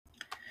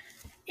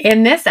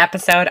In this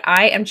episode,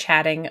 I am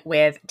chatting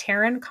with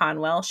Taryn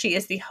Conwell. She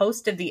is the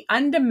host of the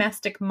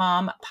Undomestic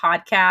Mom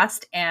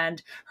podcast,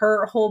 and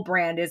her whole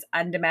brand is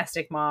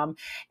Undomestic Mom.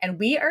 And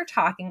we are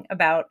talking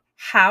about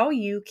how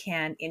you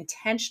can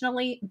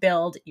intentionally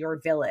build your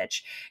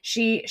village.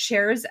 She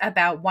shares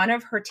about one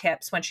of her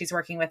tips when she's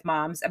working with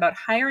moms about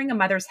hiring a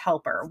mother's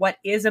helper. What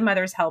is a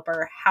mother's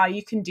helper? How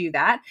you can do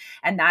that.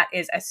 And that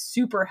is a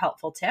super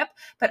helpful tip,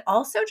 but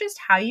also just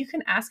how you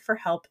can ask for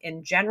help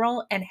in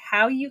general and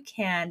how you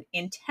can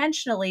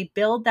intentionally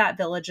build that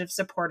village of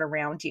support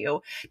around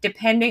you,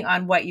 depending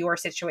on what your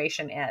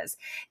situation is.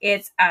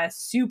 It's a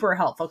super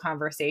helpful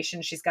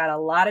conversation. She's got a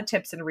lot of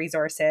tips and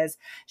resources.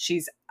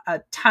 She's a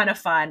ton of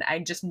fun. I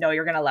just know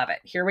you're going to love it.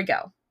 Here we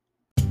go.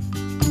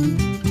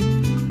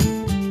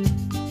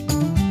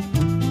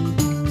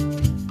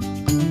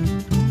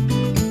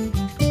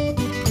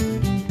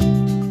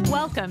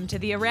 Welcome to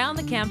the Around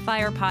the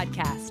Campfire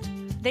podcast.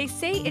 They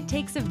say it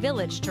takes a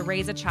village to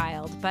raise a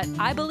child, but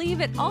I believe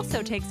it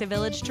also takes a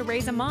village to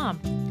raise a mom.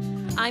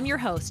 I'm your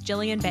host,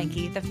 Jillian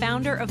Benke, the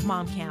founder of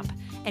Mom Camp,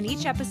 and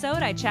each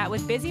episode I chat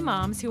with busy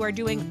moms who are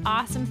doing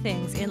awesome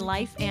things in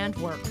life and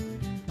work.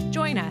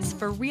 Join us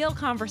for real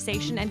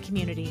conversation and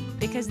community,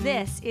 because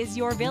this is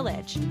your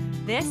village.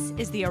 This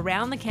is the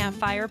Around the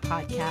Campfire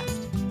podcast.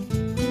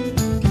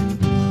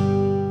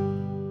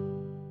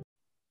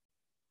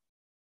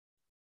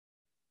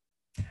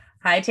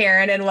 Hi,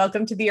 Taryn, and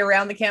welcome to the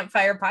Around the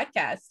Campfire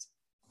podcast.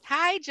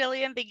 Hi,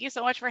 Jillian. Thank you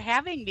so much for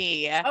having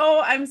me.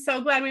 Oh, I'm so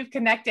glad we've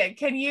connected.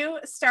 Can you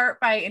start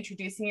by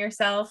introducing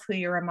yourself, who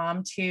you're a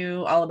mom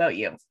to, all about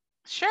you?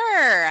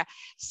 Sure.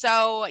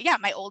 So yeah,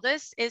 my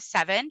oldest is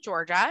 7,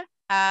 Georgia.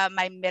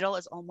 My middle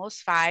is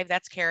almost 5.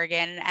 That's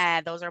Kerrigan.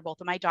 And those are both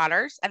of my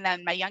daughters. And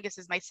then my youngest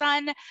is my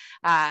son.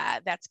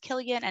 That's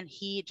Killian. And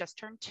he just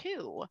turned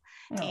 2.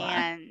 Aww.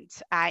 And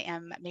I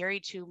am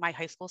married to my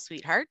high school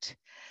sweetheart.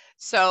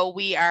 So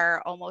we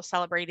are almost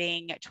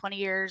celebrating 20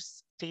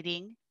 years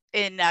dating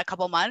in a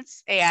couple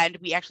months. And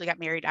we actually got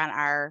married on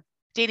our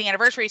dating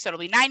anniversary. So it'll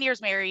be 9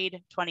 years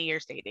married, 20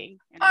 years dating.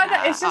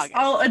 It's just August.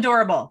 All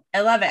adorable.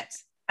 I love it.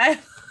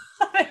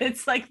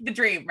 It's like the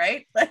dream,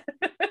 right?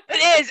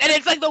 It is. And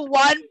it's like the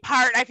one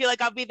part I feel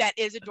like I'll be that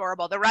is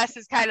adorable. The rest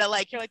is kind of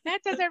like, you're like,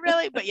 that doesn't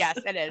really, but yes,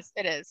 it is.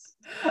 It is.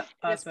 Awesome.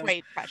 It's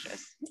quite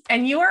precious.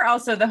 And you are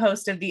also the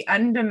host of the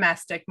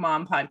Undomestic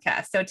Mom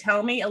podcast. So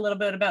tell me a little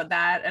bit about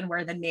that and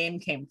where the name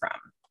came from.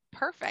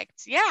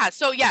 Perfect. Yeah.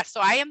 So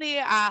I am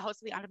the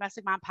host of the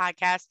Undomestic Mom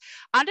podcast.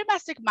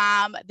 Undomestic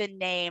Mom, the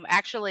name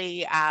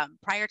actually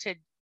prior to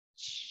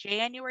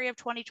January of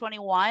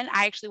 2021,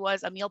 I actually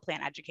was a meal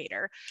plan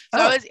educator. So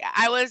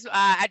I was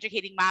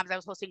educating moms. I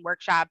was hosting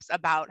workshops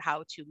about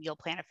how to meal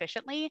plan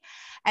efficiently.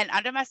 And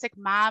Undomestic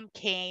Mom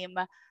came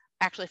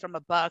actually from a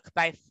book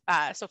by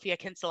Sophia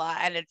Kinsella,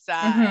 and it's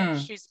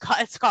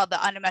called The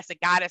Undomestic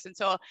Goddess. And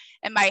so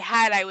in my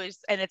head,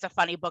 and it's a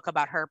funny book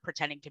about her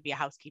pretending to be a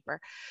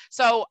housekeeper.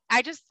 So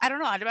I don't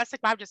know, Undomestic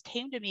Mom just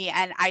came to me,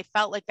 and I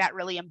felt like that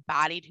really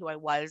embodied who I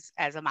was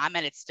as a mom,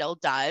 and it still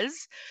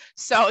does.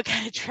 So it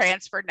kind of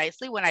transferred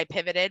nicely when I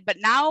pivoted.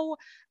 But now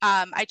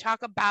I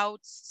talk about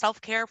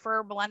self-care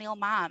for millennial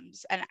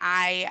moms, and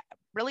I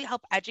really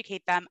help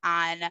educate them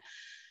on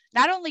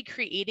not only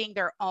creating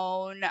their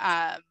own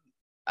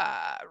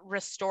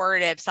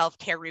restorative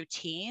self-care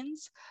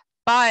routines,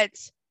 but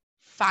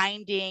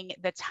finding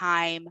the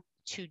time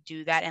to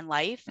do that in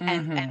life.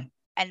 And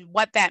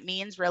what that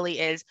means really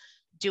is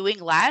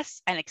doing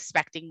less and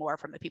expecting more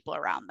from the people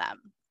around them.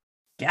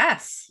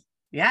 Yes.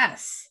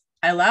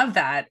 I love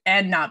that.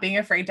 And not being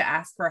afraid to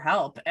ask for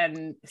help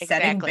and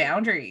setting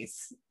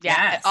boundaries.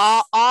 Yeah. Yes.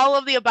 All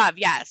of the above.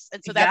 Yes.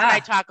 And so that's what I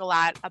talk a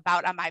lot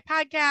about on my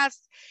podcast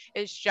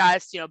is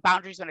just,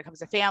 boundaries when it comes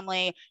to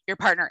family, your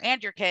partner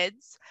and your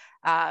kids,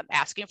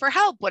 asking for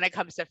help when it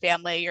comes to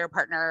family, your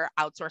partner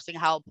outsourcing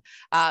help.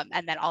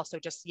 And then also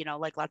just,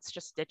 let's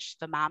just ditch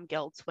the mom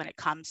guilt when it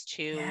comes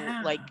to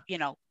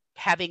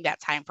having that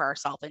time for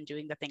ourselves and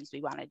doing the things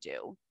we want to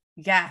do.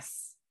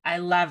 Yes. I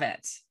love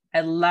it. I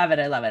love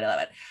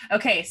it.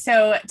 Okay.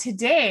 So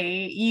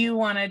today you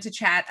wanted to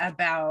chat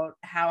about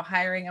how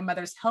hiring a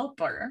mother's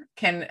helper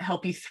can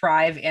help you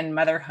thrive in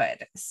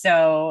motherhood.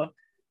 So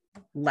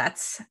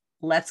let's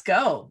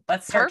go.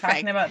 Let's start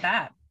talking about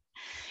that.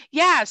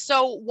 Yeah.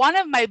 So one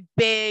of my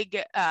big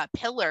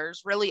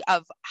pillars really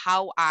of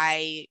how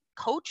I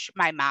coach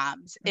my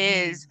moms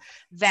is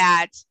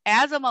that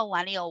as a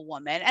millennial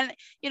woman, and,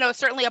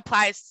 certainly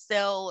applies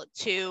still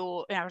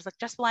to, I was like,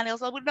 just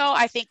millennials. No,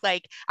 I think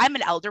like I'm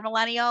an elder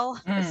millennial.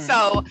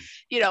 So,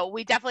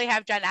 we definitely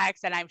have Gen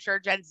X and I'm sure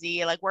Gen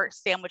Z, like we're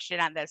sandwiched in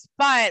on this.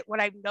 But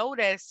what I've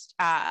noticed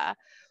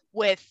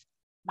with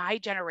my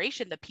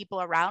generation, the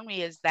people around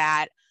me is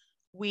that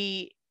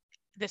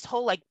this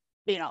whole like,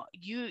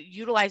 you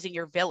utilizing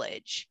your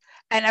village,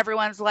 and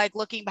everyone's like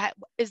looking back,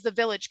 is the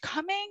village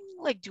coming?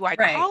 Like, do I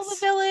call the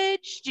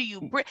village? Do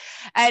you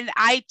and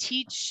I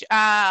teach,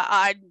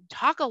 I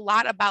talk a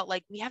lot about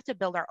like, we have to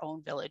build our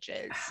own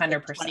villages 100%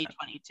 in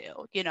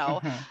 2022,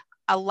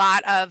 a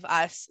lot of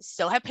us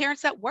still have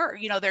parents that work.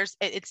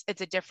 It's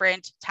a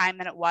different time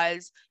than it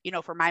was,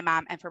 for my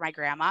mom and for my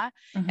grandma,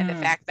 and the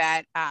fact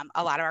that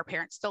a lot of our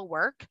parents still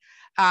work.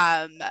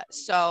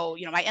 So,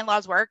 my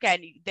in-laws work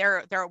and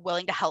they're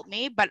willing to help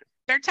me, but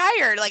they're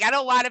tired. Like, I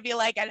don't want to be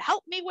like, and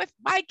help me with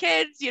my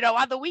kids,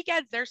 on the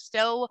weekends. They're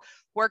still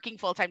working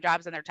full-time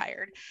jobs and they're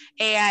tired.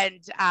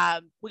 And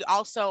we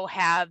also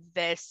have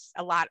a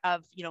lot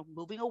of,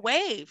 moving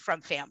away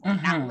from family,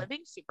 not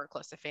living super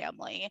close to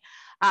family.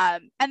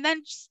 And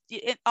then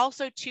it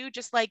also too,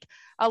 just like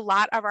a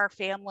lot of our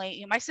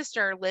family, my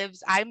sister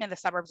I'm in the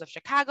suburbs of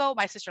Chicago.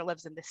 My sister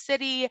lives in the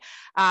city.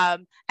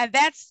 And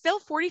that's still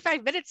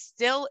 45 minutes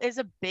still is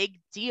a big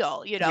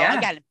deal,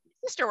 again,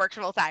 sister works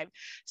full time.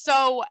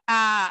 So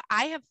I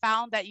have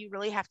found that you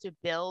really have to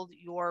build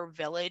your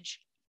village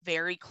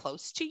very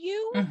close to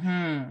you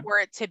for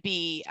it to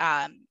be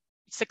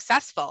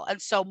successful.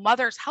 And so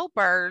Mother's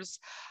Helpers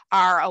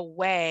are a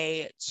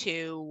way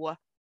to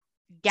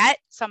get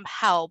some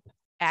help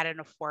at an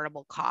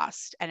affordable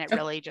cost. And it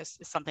really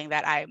just is something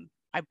that I'm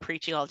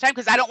preaching all the time,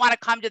 because I don't want to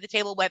come to the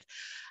table with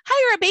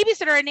hire a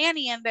babysitter, a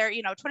nanny, and they're,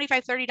 $25,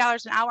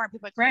 $30 an hour. And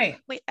people are like, right.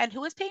 Wait, and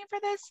who is paying for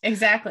this?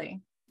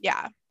 Exactly.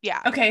 Yeah.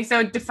 Okay.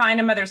 So define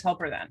a mother's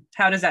helper then.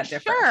 How does that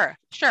differ?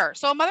 Sure.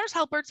 So a mother's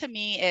helper to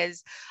me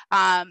is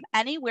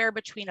anywhere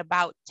between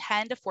about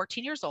 10 to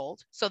 14 years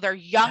old. So they're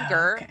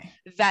younger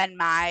than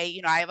my,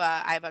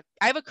 I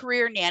have a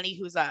career nanny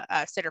who's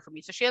a sitter for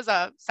me. So she has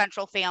a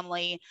central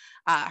family,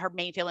 her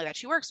main family that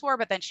she works for,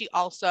 but then she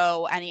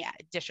also, any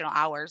additional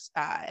hours,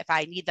 if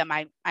I need them,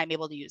 I'm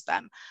able to use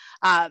them.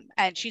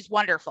 And she's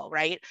wonderful.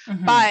 Right.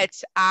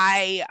 But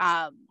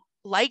I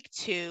like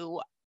to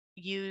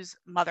use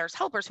mother's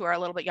helpers who are a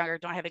little bit younger,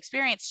 don't have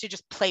experience, to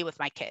just play with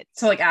my kids.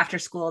 So like after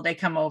school, they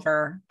come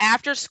over.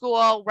 After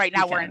school, right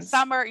now weekends. We're in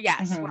summer.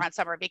 Yes, we're on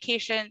summer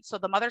vacation. So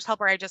the mother's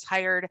helper I just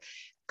hired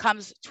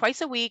comes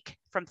twice a week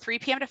from 3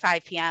 p.m. to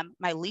 5 p.m.,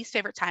 my least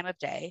favorite time of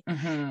day,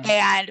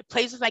 and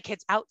plays with my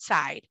kids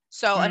outside.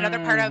 So another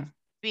part of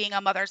being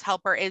a mother's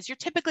helper is you're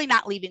typically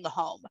not leaving the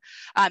home.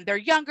 They're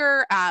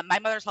younger. My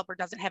mother's helper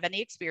doesn't have any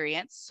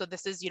experience. So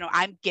this is,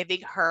 I'm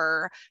giving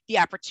her the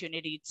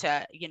opportunity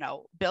to,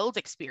 build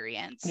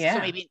experience. Yeah. So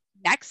maybe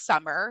next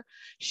summer,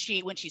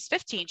 when she's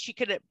 15, she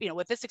could,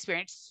 with this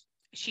experience,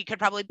 she could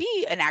probably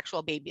be an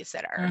actual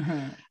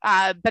babysitter.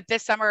 But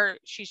this summer,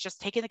 she's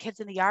just taking the kids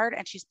in the yard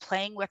and she's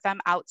playing with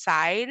them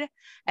outside.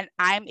 And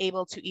I'm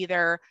able to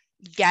either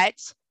get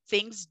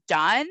things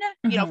done.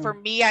 For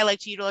me, I like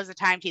to utilize the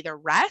time to either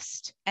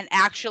rest and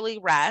actually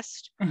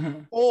rest,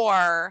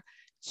 or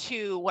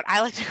to what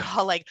I like to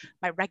call like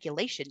my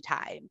regulation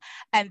time.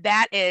 And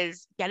that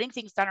is getting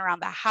things done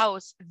around the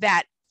house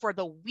that for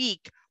the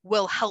week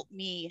will help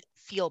me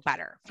feel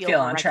better, feel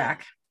on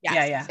track.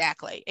 Yes, yeah.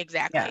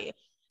 Exactly.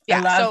 Yeah. I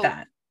love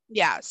that.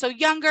 Yeah. So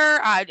younger,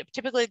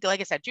 typically, like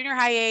I said, junior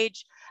high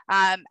age.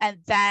 And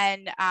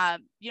then,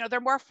 they're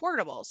more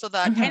affordable. So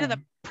the kind of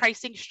the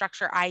pricing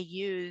structure I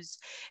use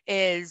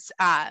is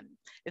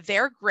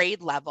their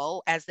grade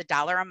level as the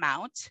dollar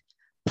amount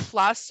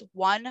plus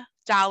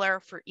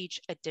 $1 for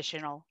each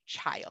additional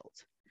child.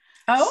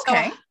 Oh,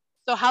 okay.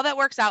 So how that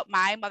works out,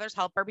 my mother's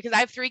helper, because I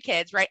have 3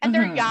 kids, right? And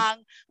they're young,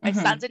 my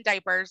son's in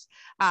diapers.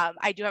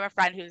 I do have a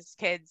friend whose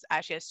kids,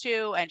 she has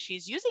 2, and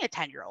she's using a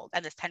 10-year-old.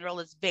 And this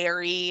 10-year-old is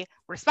very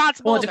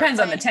responsible. Well, it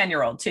depends on the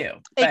 10-year-old too.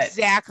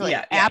 Exactly.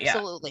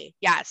 Absolutely.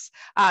 Yes.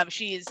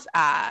 She's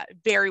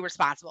very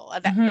responsible.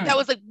 That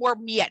was like more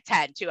me at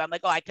 10 too. I'm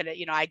like, oh, I could have,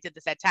 I did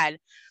this at 10.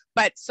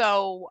 But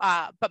so,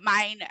 but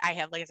mine, I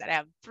have, like I said, I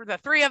have the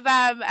 3 of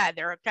them, and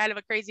they're kind of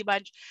a crazy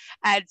bunch.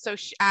 And so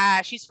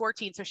she's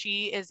 14. So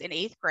she is in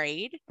 8th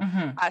grade.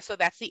 So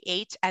that's the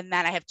 8. And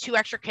then I have 2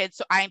 extra kids.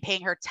 So I'm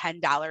paying her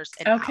 $10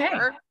 an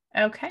hour.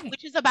 Okay.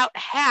 Which is about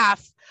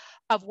half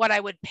of what I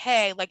would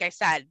pay, like I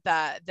said,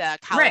 the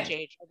college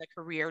age or the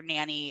career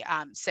nanny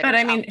sitters. But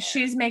I mean,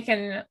 she's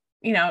making,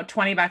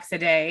 $20 a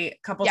day, a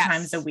couple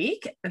times a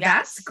week.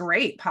 That's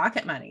great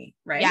pocket money,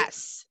 right?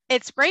 Yes.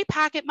 It's great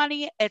pocket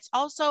money. It's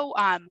also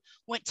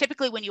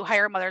typically when you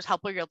hire a mother's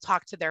helper, you'll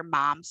talk to their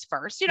moms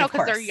first,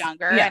 because they're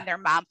younger and their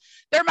mom,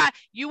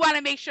 you want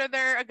to make sure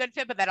they're a good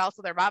fit, but then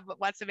also their mom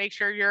wants to make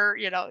sure you're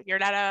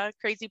not a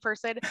crazy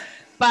person.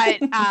 But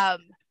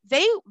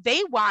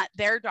they want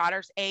their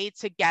daughters,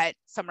 to get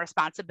some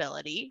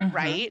responsibility,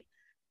 right?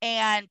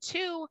 And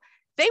 2,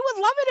 they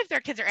would love it if their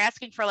kids are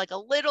asking for like a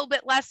little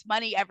bit less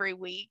money every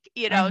week,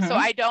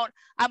 so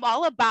I'm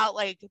all about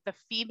like the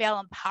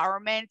female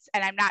empowerment,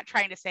 and I'm not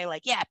trying to say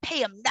like,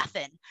 pay them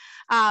nothing.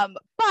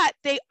 But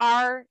they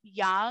are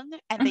young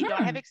and they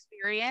don't have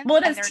experience.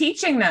 Well, it is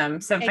teaching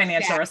them some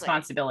financial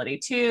responsibility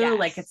too.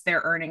 Like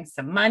they're earning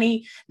some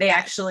money. They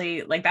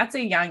actually, like, that's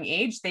a young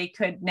age. They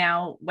could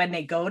now, when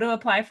they go to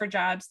apply for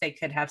jobs, they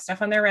could have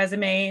stuff on their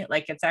resume.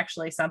 Like it's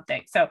actually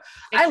something. So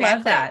I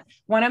love that.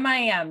 One of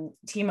my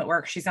team at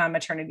work, she's on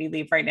maternity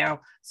leave right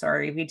now.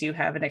 Sorry, we do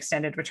have an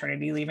extended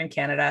maternity leave in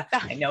Canada.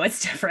 I know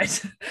it's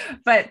different,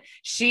 but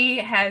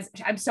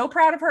I'm so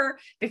proud of her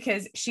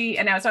because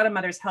and now it's not a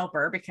mother's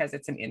helper because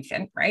it's an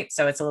infant, right?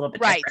 So it's a little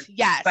bit different.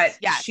 Yes. But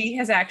she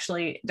has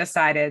actually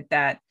decided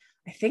that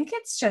I think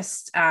it's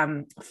just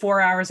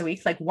 4 hours a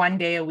week, like 1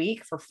 day a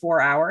week for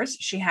 4 hours.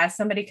 She has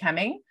somebody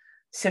coming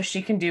so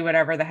she can do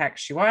whatever the heck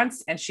she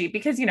wants. And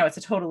because, it's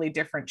a totally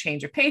different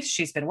change of pace.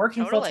 She's been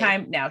working full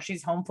time. Now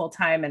she's home full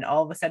time. And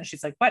all of a sudden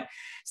she's like, what?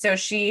 So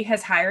she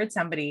has hired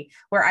somebody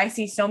where I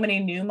see so many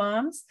new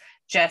moms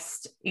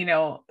just,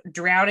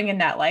 drowning in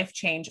that life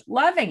change,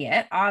 loving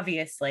it,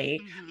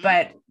 obviously,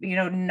 but,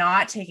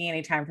 not taking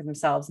any time for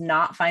themselves,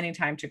 not finding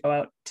time to go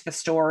out to the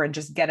store and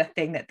just get a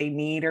thing that they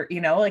need, or,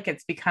 like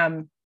it's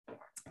become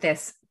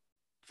this,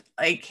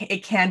 like,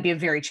 it can be a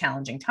very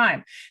challenging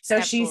time. So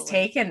She's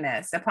taken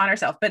this upon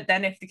herself. But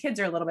then if the kids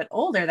are a little bit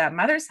older, that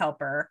mother's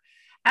helper,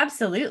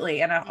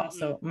 absolutely. And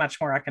also much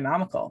more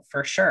economical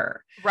for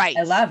sure. Right.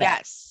 I love it.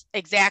 Yes,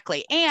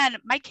 exactly. And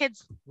my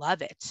kids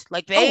love it.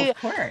 Like they, of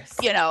course,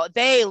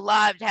 they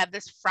love to have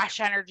this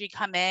fresh energy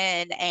come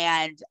in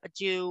and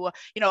do,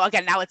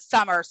 again, now it's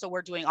summer, so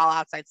we're doing all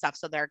outside stuff.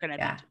 So they're going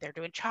to they're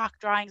doing chalk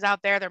drawings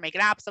out there. They're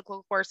making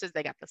obstacle courses.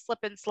 They got the slip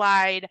and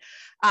slide.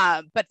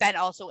 But then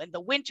also in the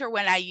winter,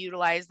 when I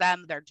utilize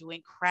them, they're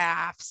doing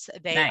crafts.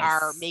 They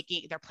are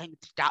they're playing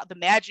the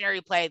imaginary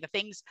play, the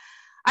things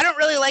I don't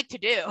really like to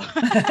do.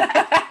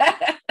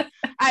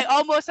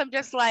 I'm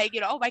just like,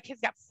 my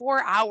kids got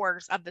 4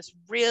 hours of this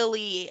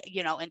really,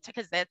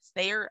 because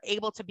they're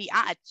able to be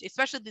on,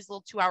 especially these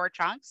little 2-hour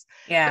chunks.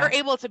 Yeah. They're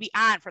able to be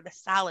on for the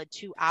solid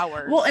 2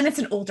 hours. Well, and it's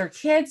an older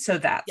kid, so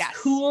that's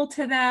cool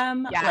to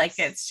them. Yes. Like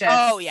it's just,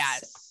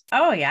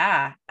 oh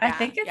yeah. I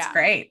think it's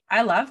great.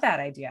 I love that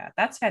idea.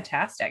 That's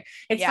fantastic.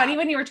 It's funny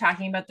when you were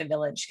talking about the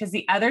village, because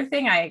the other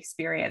thing I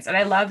experienced, and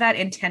I love that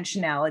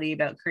intentionality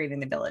about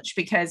creating the village,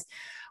 because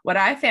what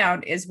I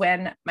found is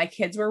when my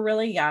kids were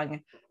really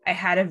young, I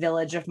had a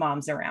village of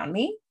moms around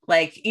me,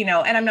 like, and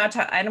I'm not,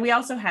 and we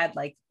also had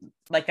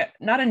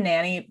not a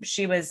nanny.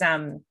 She was,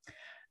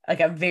 like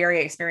a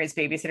very experienced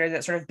babysitter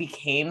that sort of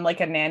became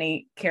like a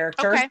nanny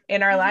character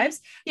in our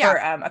lives for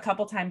a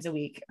couple times a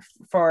week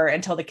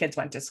until the kids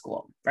went to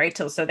school, right?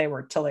 Till they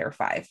were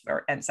 5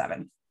 and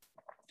 7.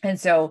 And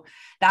so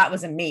that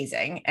was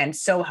amazing and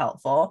so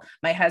helpful.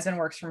 My husband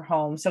works from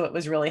home, so it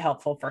was really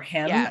helpful for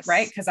him,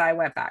 right? Because I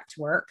went back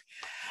to work.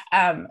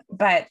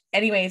 But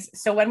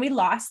anyways, so when we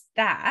lost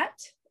that,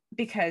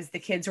 because the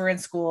kids were in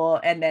school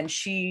and then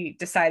she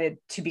decided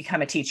to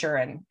become a teacher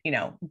and,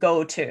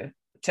 go to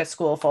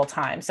school full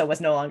time. So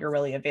was no longer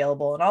really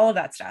available and all of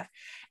that stuff,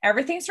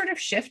 everything sort of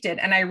shifted.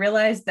 And I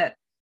realized that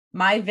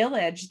my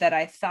village that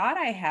I thought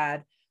I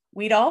had,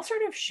 we'd all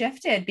sort of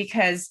shifted,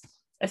 because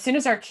as soon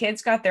as our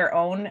kids got their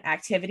own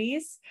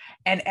activities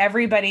and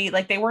everybody,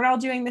 like, they weren't all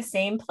doing the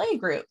same play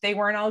group. They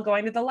weren't all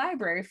going to the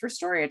library for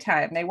story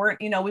time. They weren't,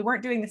 we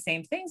weren't doing the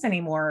same things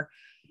anymore.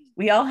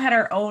 We all had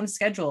our own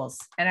schedules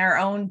and our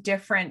own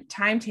different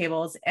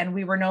timetables, and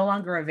we were no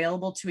longer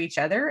available to each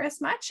other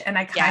as much. And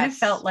I kind of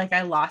felt like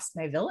I lost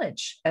my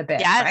village a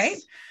bit, right?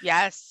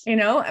 Yes. And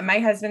my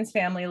husband's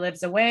family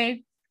lives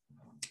away.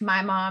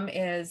 My mom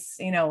is,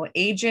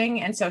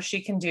 aging. And so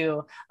she can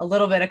do a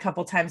little bit, a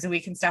couple times a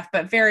week and stuff,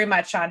 but very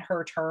much on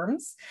her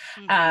terms.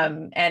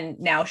 And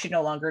now she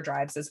no longer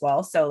drives as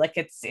well. So like,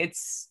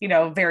 it's,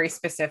 very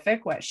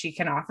specific what she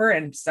can offer.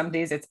 And some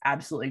days it's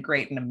absolutely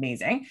great and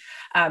amazing.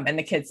 And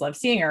the kids love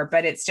seeing her,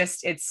 but it's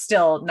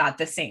still not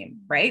the same,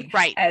 right?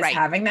 As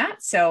having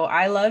that. So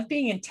I love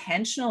being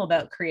intentional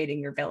about creating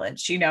your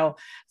village,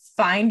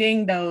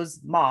 finding those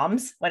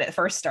moms when it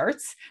first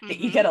starts that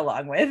you get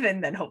along with,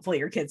 and then hopefully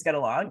your kids get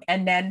along,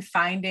 and then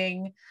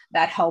finding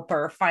that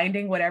helper,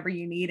 finding whatever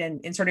you need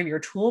in sort of your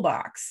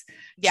toolbox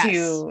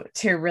to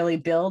really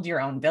build your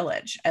own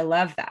village. I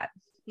love that.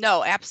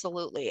 No,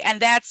 absolutely.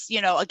 And that's,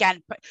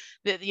 again,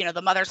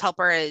 the mother's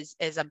helper is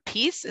a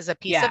piece of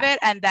it.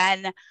 And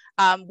then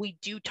we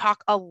do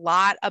talk a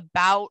lot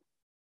about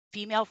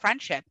female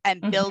friendship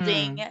and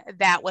building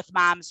that with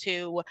moms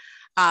who,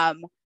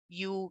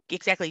 you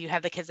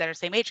have the kids that are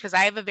same age, because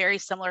I have a very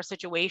similar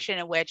situation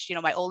in which,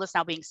 my oldest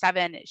now being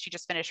 7, she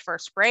just finished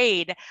first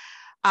grade.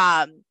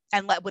 And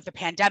with the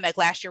pandemic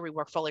last year, we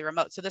were fully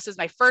remote. So this is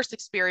my first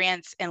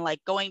experience in like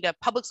going to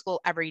public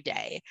school every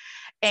day.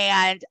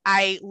 And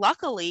I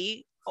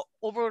luckily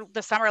over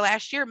the summer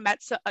last year met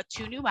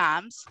 2 new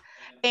moms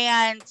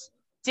and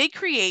did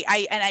create,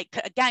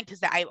 again, because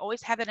I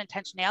always had that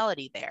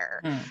intentionality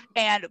there.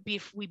 And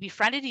we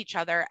befriended each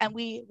other, and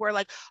we were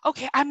like,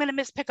 okay, I'm going to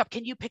miss pickup.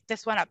 Can you pick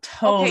this one up?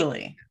 Totally.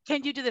 Okay,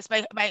 can you do this?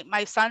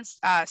 My son's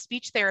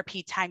speech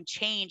therapy time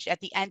changed at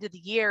the end of the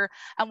year.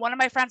 And one of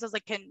my friends was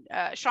like, can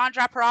Sean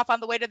drop her off on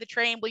the way to the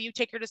train? Will you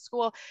take her to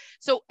school?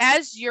 So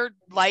as your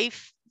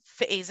life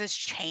phases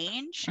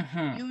change,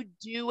 you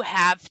do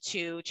have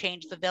to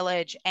change the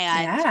village.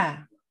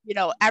 And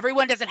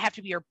everyone doesn't have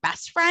to be your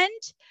best friend.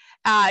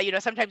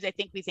 Sometimes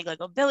we think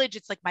like, oh, village,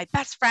 it's like my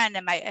best friend,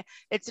 and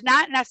it's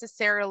not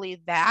necessarily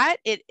that.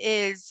 It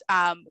is,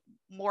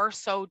 more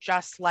so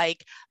just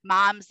like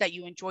moms that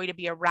you enjoy to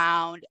be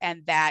around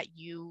and that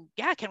you,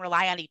 can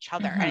rely on each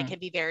other. And it can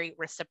be very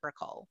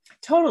reciprocal.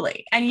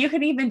 Totally. And you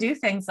can even do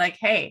things like,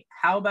 hey,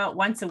 how about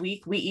once a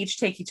week, we each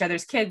take each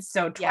other's kids.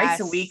 So twice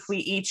a week, we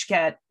each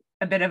get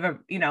a bit of a,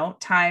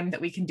 time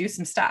that we can do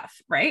some stuff.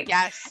 Right.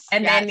 Yes.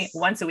 And then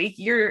once a week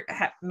you're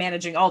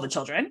managing all the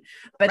children,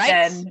 but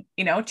then,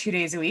 2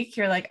 days a week,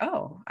 you're like,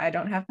 oh, I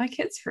don't have my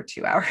kids for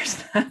 2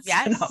 hours. That's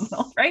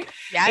phenomenal. Right.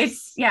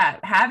 Yes. It's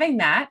having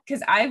that.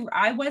 Cause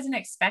I wasn't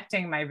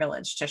expecting my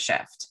village to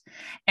shift.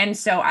 And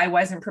so I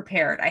wasn't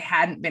prepared. I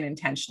hadn't been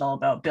intentional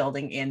about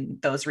building in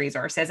those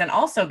resources. And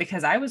also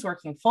because I was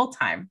working full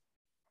time,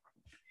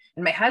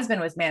 and my husband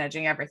was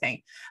managing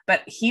everything,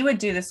 but he would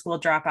do the school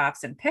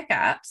drop-offs and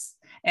pickups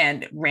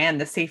and ran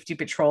the safety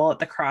patrol at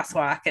the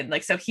crosswalk.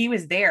 And so he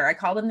was there. I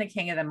called him the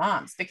king of the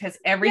moms because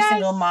every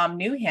single mom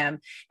knew him,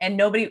 and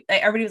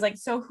everybody was like,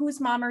 so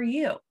whose mom are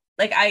you?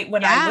 I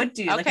would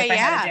do, if I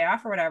had a day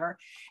off or whatever.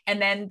 And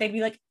then they'd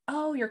be like,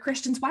 oh, you're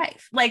Christian's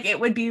wife. It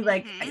would be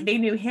like, they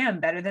knew him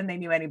better than they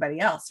knew anybody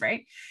else.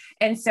 Right.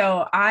 And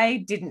so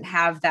I didn't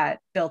have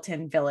that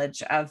built-in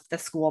village of the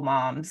school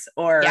moms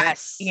or, and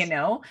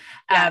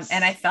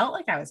I felt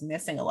like I was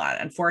missing a lot,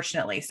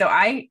 unfortunately. So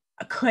I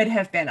could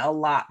have been a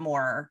lot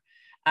more,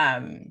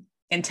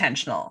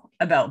 intentional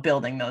about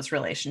building those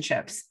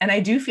relationships. And I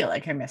do feel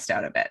like I missed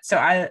out a bit. So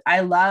I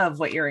love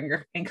what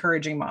you're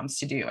encouraging moms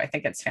to do. I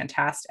think it's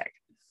fantastic.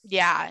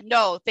 Yeah,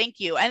 no, thank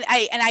you. And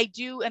I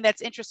do. And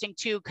that's interesting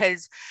too,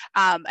 because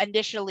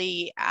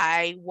initially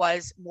I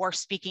was more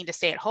speaking to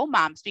stay-at-home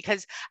moms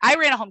because I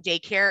ran a home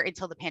daycare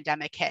until the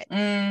pandemic hit.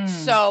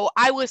 So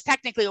I was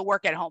technically a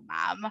work-at-home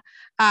mom,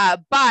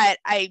 but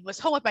I was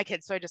home with my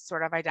kids. So I just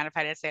sort of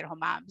identified as stay-at-home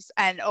moms.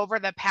 And over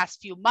the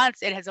past few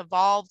months, it has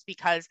evolved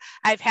because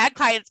I've had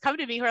clients come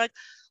to me who are like,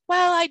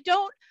 well, I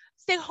don't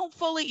stay home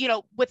fully.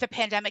 With the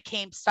pandemic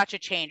came such a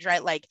change,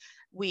 right?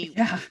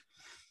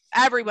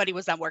 Everybody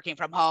was done working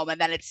from home,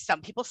 and then it's some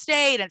people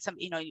stayed, and some,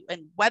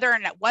 and whether or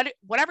not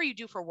whatever you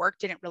do for work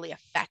didn't really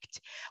affect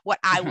what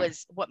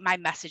what my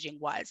messaging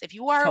was. If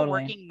you are a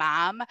working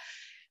mom,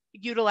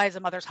 utilize a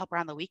mother's helper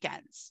on the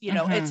weekends.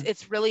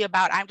 It's really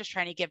about, I'm just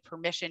trying to give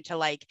permission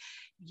to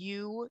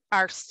you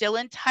are still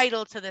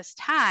entitled to this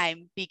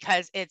time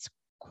because it's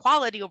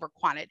quality over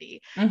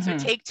quantity. So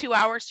take 2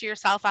 hours to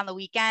yourself on the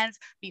weekends,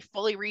 be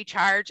fully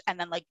recharged, and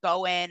then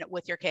go in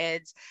with your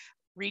kids,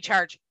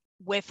 recharge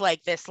with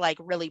this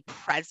really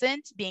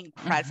being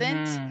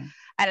present.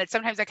 And it's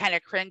sometimes I kind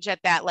of cringe at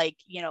that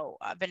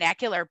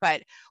vernacular,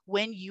 but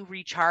when you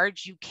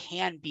recharge, you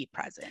can be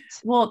present.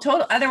 Well,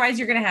 otherwise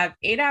you're going to have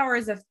 8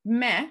 hours of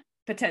meh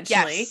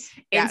potentially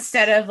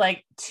instead of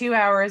 2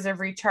 hours of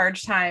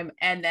recharge time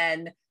and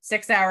then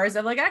 6 hours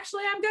of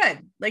actually I'm good.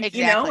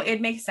 It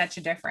makes such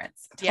a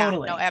difference.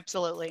 Totally. Yeah, no,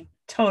 absolutely.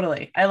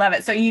 Totally. I love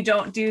it. So you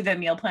don't do the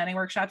meal planning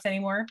workshops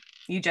anymore?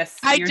 I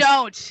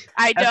don't.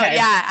 Okay.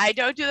 Yeah. I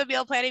don't do the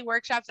meal planning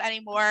workshops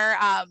anymore.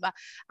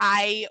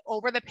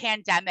 Over the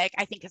pandemic,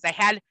 I think, cause I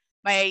had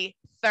my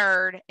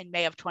third in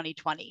May of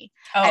 2020.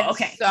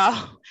 Okay. So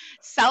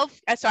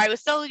I was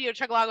still,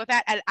 chugging along with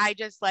that. And I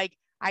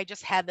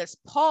just had this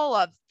pull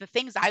of the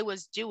things I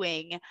was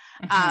doing,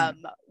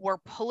 were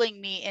pulling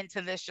me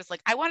into this, just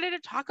I wanted to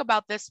talk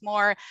about this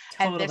more.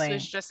 Totally. And this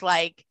was just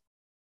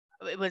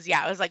it was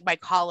my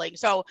calling.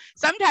 So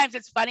sometimes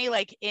it's funny,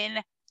 in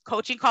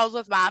coaching calls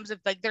with moms, if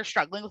they're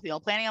struggling with meal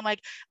planning, I'm like,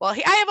 well,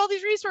 I have all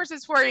these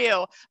resources for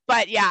you,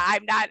 but I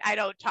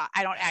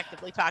don't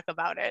actively talk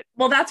about it.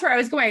 Well, that's where I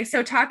was going.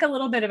 So talk a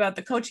little bit about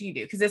the coaching you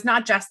do, because it's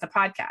not just the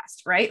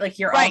podcast, right?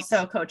 You're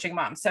also coaching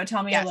moms. So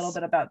tell me a little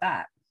bit about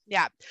that.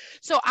 Yeah.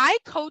 So I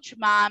coach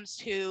moms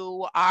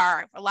who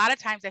are, a lot of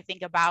times I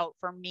think about,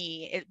 for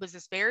me, it was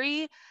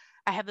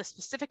I have this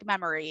specific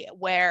memory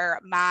where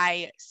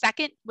my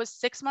second was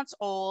 6 months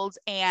old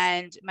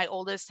and my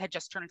oldest had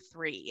just turned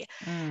 3.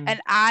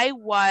 And I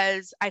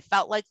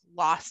felt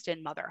lost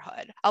in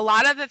motherhood. A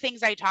lot of the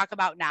things I talk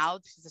about now,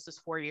 this was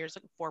 4+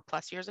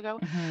 years ago,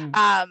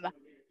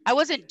 I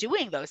wasn't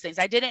doing those things.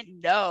 I didn't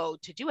know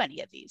to do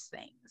any of these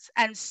things.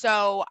 And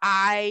so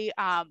I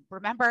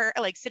remember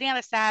sitting on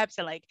the steps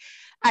and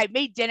I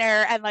made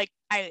dinner and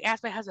I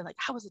asked my husband,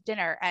 how was the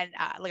dinner? And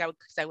I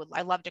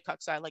love to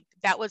cook. So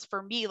that was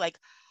for me,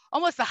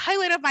 almost the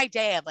highlight of my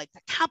day of the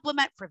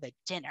compliment for the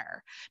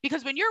dinner,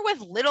 because when you're with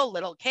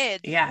little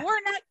kids,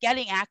 you're not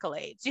getting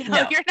accolades,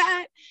 No. You're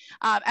not.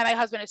 And my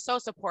husband is so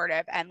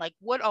supportive and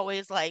would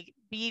always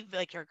be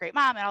you're a great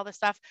mom and all this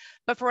stuff.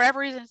 But for whatever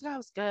reason, it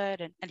was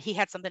good. And he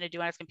had something to do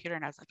on his computer.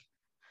 And I was like,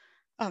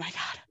 oh my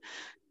God,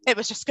 it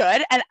was just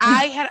good. And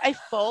I had a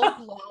full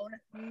blown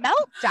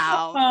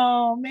meltdown.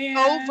 Oh man.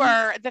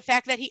 Over the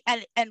fact that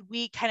and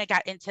we kind of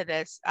got into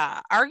this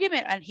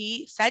argument, and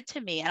he said to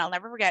me, and I'll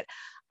never forget,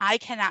 I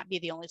cannot be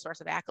the only source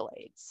of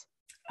accolades.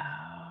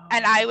 Oh.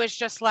 And I was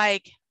just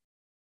like,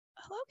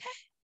 oh, okay.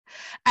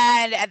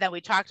 And then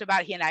we talked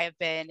about, he and I have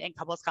been in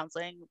couples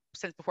counseling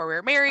since before we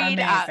were married,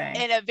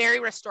 in a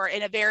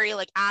very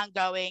like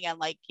ongoing and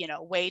like, you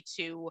know, way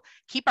to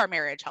keep our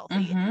marriage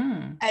healthy.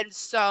 Mm-hmm. And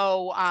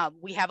so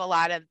we have a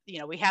lot of, you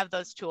know, we have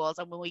those tools.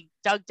 And when we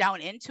dug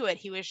down into it,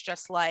 he was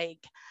just like,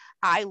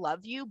 I love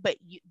you, but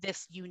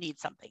you need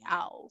something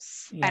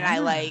else. Yeah. And I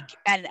like,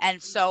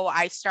 and so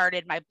I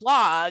started my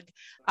blog,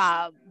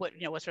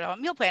 what's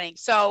about meal planning.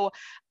 So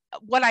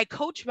what I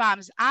coach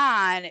moms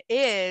on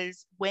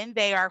is when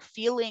they are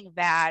feeling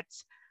that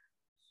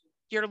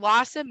you're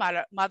lost in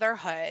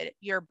motherhood,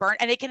 you're burnt.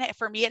 And it can,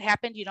 for me, it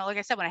happened, you know, like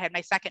I said, when I had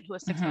my second, who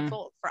was 6 months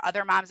old. For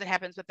other moms, it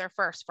happens with their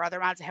first. For other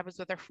moms, it happens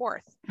with their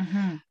fourth.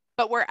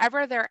 But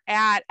wherever they're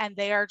at, and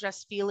they are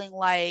just feeling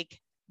like,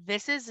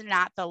 this is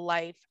not the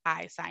life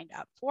I signed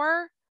up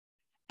for.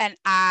 And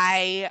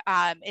I,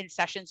 in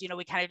sessions, you know,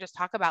 we kind of just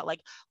talk about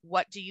like,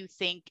 what do you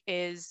think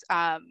is,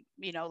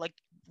 you know, like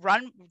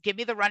give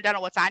me the rundown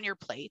of what's on your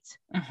plate.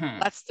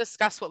 Let's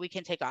discuss what we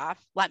can take off.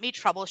 Let me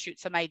troubleshoot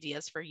some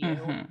ideas for you.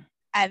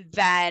 And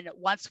then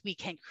once we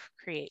can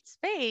create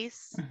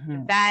space,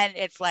 then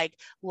it's like,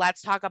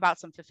 let's talk about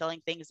some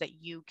fulfilling things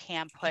that you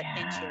can put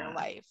into your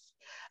life.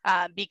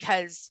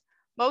 Because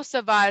most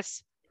of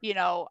us, you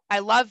know, I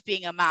love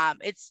being a mom.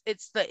 It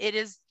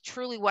is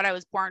truly what I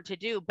was born to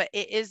do, but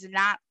it is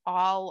not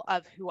all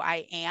of who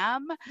I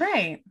am.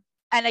 Right.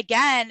 And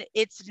again,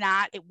 it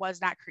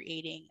was not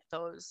creating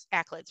those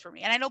accolades for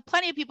me. And I know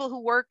plenty of people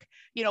who work,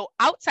 you know,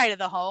 outside of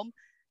the home,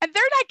 and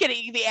they're not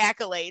getting the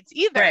accolades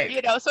either, right.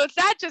 You know, so it's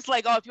not just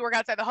like, oh, if you work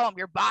outside the home,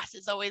 your boss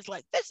is always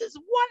like, this is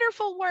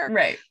wonderful work.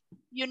 Right.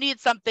 You need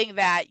something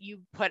that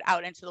you put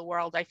out into the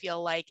world. I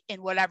feel like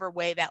in whatever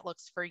way that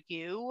looks for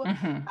you,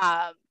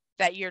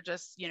 that you're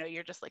just, you know,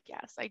 you're just like,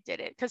 yes, I did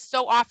it. Because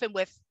so often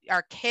with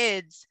our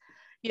kids,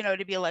 you know,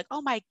 to be like,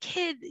 oh, my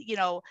kid, you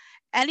know,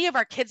 any of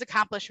our kids'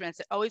 accomplishments,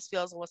 it always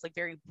feels almost like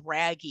very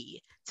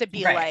braggy to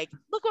be like,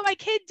 look what my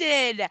kid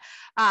did.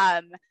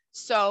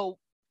 So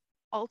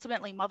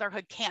ultimately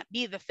motherhood can't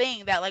be the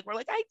thing that like, we're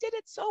like, I did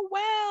it so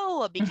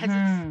well, because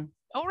it's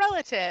so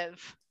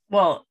relative.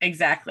 Well,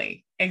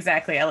 exactly.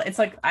 It's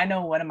like, I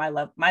know one of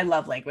my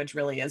love language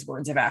really is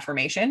words of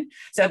affirmation.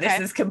 So this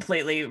is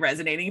completely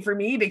resonating for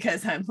me,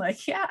 because I'm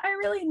like, yeah, I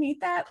really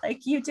need that. Like,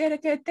 you did a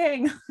good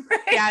thing.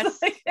 Right? Yes.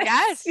 Like,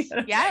 yes. You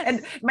know? Yes.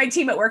 And my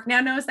team at work now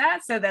knows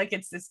that. So like,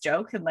 it's this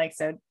joke. And like,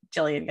 so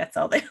Jillian gets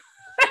all the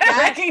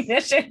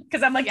recognition,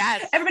 because I'm like,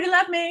 everybody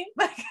love me.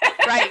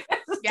 Right.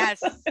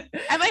 Yes.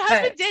 And my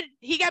husband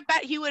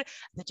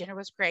the dinner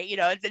was great. You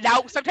know,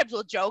 now sometimes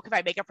we'll joke if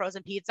I make a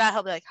frozen pizza,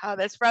 he'll be like, oh,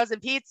 this frozen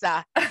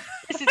pizza,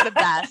 this is the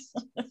best.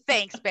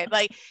 Thanks, babe.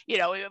 Like, you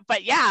know,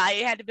 but yeah, I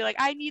had to be like,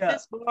 I need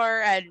this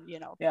more. And, you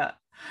know,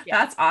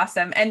 that's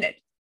awesome. And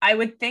I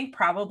would think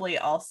probably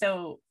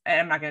also, and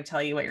I'm not going to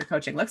tell you what your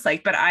coaching looks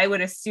like, but I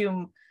would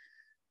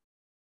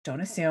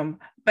don't assume,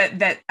 but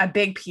that a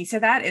big piece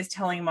of that is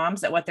telling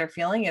moms that what they're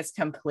feeling is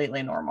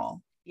completely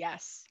normal.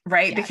 Yes.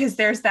 Right. Yes. Because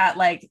there's that,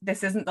 like,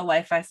 this isn't the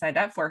life I signed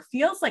up for,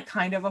 feels like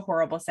kind of a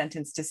horrible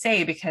sentence to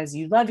say, because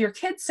you love your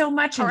kids so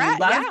much and you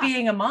love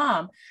being a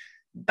mom,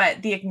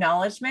 but the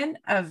acknowledgement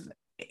of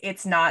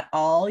it's not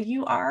all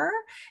you are,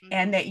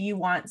 and that you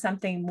want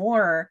something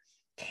more,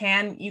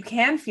 you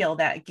can feel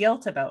that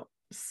guilt about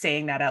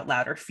saying that out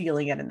loud or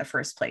feeling it in the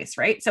first place.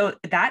 Right. So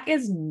that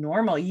is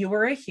normal. You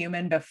were a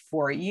human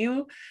before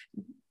you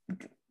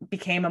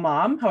became a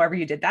mom, however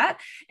you did that.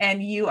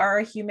 And you are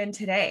a human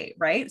today.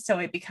 Right. So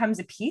it becomes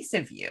a piece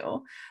of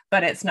you,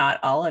 but it's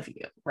not all of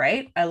you.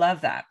 Right. I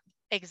love that.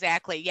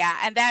 Exactly. Yeah.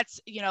 And that's,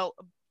 you know,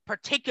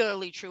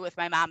 particularly true with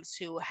my moms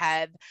who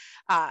had,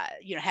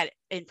 you know, had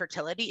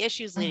infertility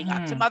issues leading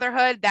up to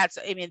motherhood. That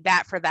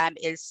for them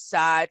is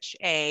such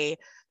a,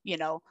 you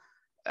know,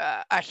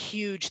 a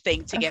huge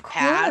thing to get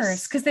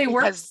past, because they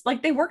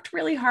worked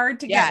really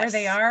hard to get where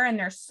they are, and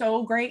they're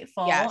so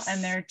grateful,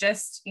 and they're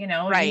just, you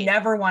know, you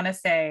never want to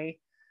say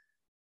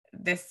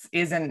this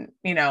isn't,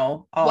 you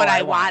know, all what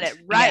I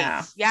wanted.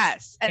 Right.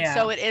 Yes. And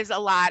so it is a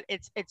lot.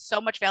 It's so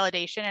much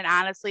validation. And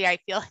honestly, I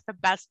feel like the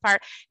best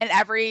part in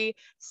every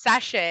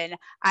session,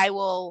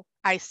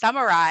 I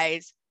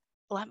summarize,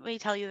 let me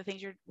tell you the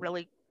things you're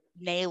really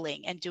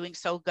nailing and doing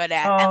so good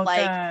at. And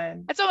like,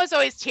 it's almost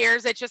always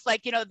tears. It's just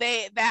like, you know,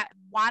 that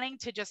wanting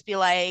to just be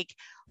like,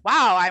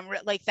 wow,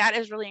 like, that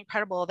is really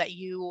incredible that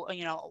you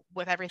know,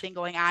 with everything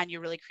going on,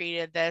 you really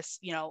created this,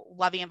 you know,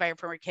 loving environment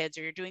for your kids,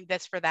 or you're doing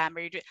this for them,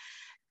 or you're doing,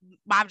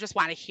 mom just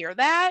want to hear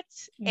that.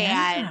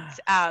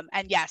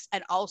 And yes.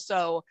 And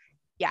also,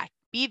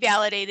 be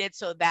validated,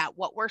 so that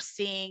what we're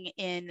seeing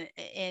in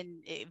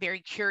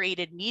very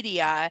curated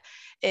media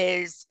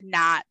is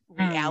not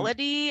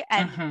reality.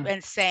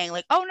 And saying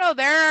like, oh no,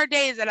 there are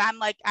days that I'm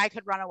like, I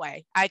could run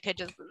away. I could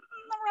just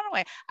run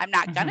away. I'm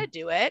not gonna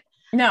do it.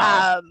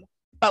 No.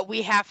 But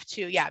we have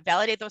to,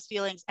 validate those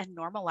feelings and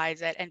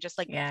normalize it, and just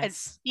like, and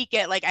speak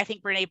it. Like, I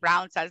think Brene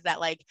Brown says that,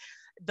 like,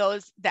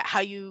 that how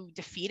you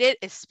defeat it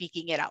is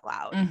speaking it out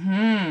loud.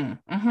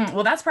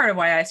 Well, that's part of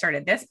why I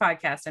started this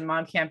podcast and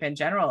Mom Camp in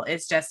general,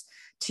 is just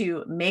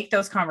to make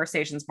those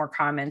conversations more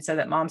common, so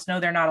that moms know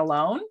they're not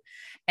alone,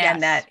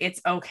 and that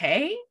it's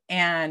okay.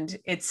 And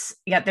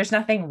there's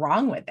nothing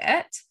wrong with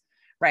it.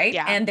 Right.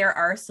 Yeah. And there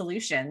are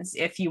solutions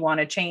if you want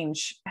to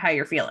change how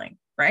you're feeling.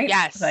 Right.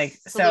 Yes. Like,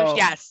 so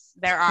yes,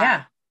 there are.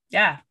 Yeah.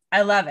 Yeah.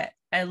 I love it.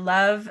 I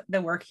love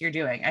the work you're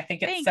doing. I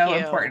think it's so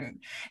important.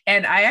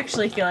 And I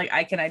actually feel like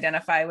I can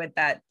identify with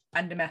that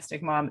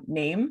undomestic mom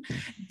name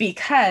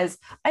because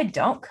I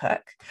don't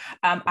cook.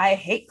 I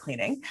hate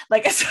cleaning.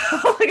 Like, so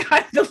like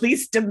I'm the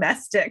least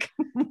domestic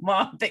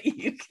mom that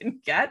you can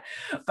get,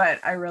 but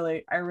I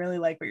really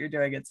like what you're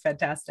doing. It's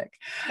fantastic.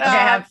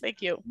 Okay.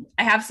 Thank you.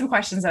 I have some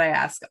questions that I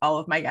ask all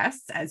of my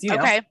guests, as you know.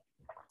 Okay.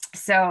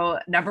 So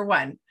number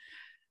one,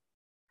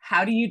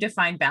 how do you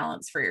define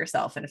balance for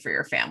yourself and for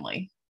your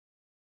family?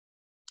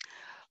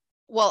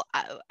 Well,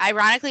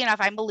 ironically enough,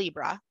 I'm a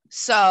Libra.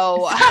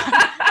 So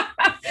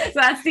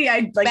that's the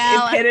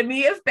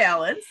epitome of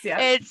balance. Yeah.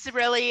 It's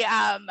really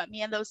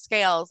me and those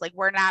scales, like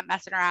we're not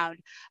messing around.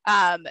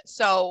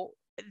 So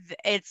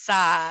it's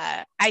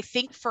I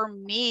think for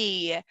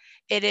me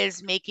it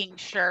is making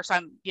sure, so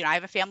I'm, I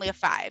have a family of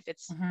 5.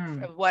 It's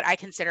what I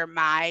consider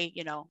my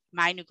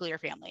nuclear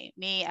family,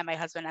 me and my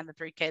husband and the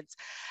 3 kids.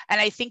 And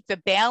I think the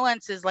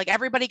balance is like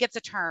everybody gets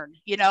a turn,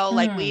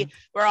 like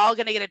we're all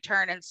going to get a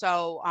turn. And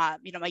so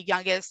my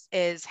youngest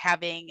is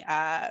having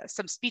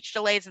some speech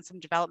delays and some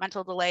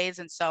developmental delays,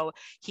 and so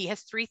he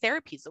has 3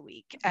 therapies a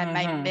week. And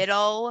my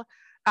middle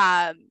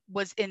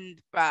was in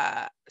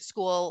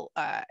school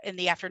in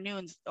the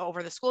afternoons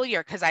over the school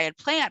year, because I had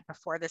planned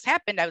before this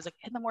happened. I was like,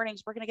 in the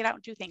mornings we're going to get out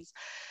and do things.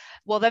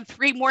 Well, then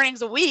 3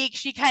 mornings a week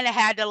she kind of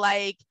had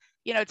to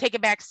take a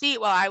back seat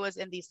while I was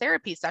in these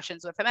therapy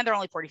sessions with him, and they're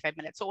only 45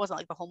 minutes, so it wasn't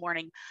like the whole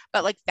morning,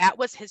 but like that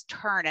was his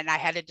turn, and I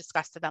had to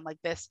discuss to them like,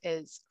 this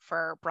is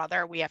for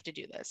brother, we have to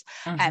do this.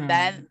 And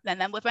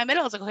then with my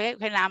middle, I was like,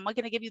 okay, now I'm going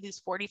to give you these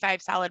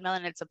 45 solid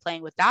minutes of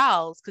playing with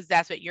dolls because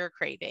that's what you're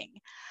craving.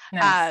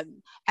 Nice.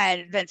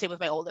 And then same with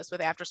my oldest,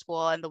 with after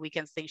school and the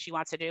weekends things she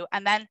wants to do,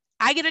 and then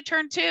I get a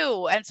turn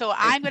too, and so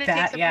I'm going to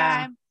take some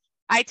time.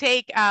 I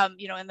take,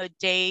 in the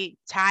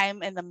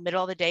daytime, in the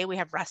middle of the day, we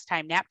have rest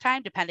time, nap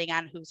time, depending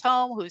on who's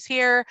home, who's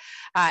here,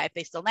 if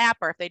they still nap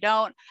or if they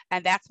don't.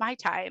 And that's my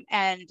time.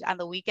 And on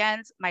the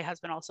weekends, my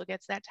husband also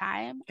gets that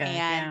time. Good,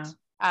 and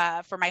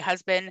for my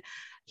husband,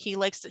 he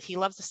loves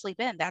to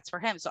sleep in. That's for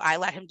him. So I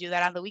let him do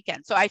that on the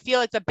weekend. So I feel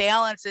like the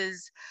balance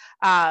is,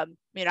 I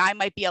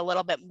might be a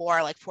little bit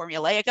more like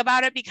formulaic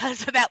about it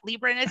because of that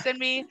Libra-ness in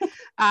me.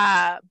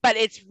 But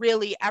it's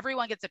really,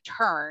 everyone gets a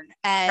turn.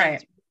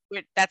 And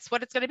that's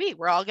what it's going to be.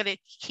 We're all going to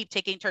keep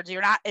taking turns.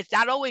 It's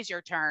not always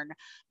your turn,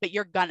 but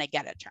you're going to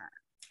get a turn.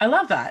 I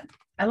love that.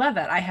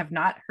 I have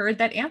not heard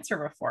that answer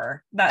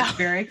before. That's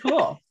very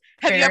cool.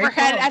 Have you ever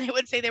had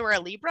anyone say they were a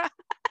Libra?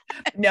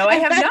 No, I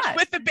have not.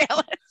 With the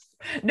balance.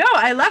 No,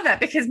 I love that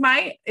because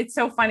it's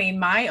so funny.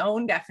 My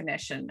own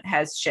definition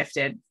has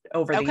shifted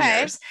over the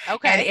years.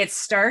 Okay. And it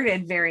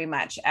started very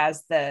much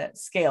as the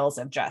scales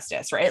of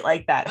justice, right?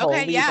 Like that whole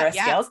Libra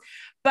scales.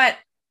 But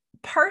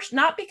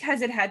not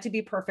because it had to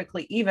be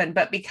perfectly even,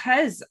 but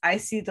because I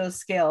see those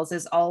scales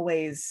as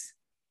always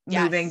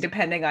moving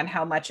depending on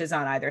how much is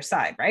on either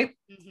side. Right.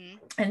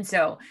 And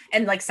so,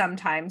 and like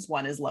sometimes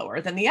one is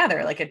lower than the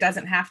other, like it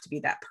doesn't have to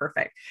be that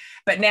perfect,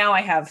 but now I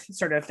have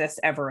sort of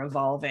this ever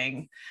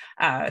evolving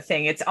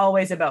thing. It's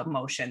always about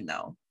motion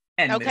though.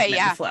 And movement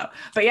and flow.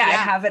 But I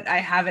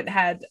haven't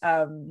had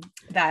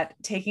that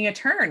taking a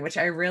turn, which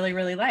I really,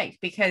 really like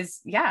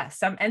because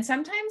sometimes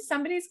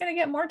somebody's going to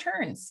get more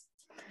turns.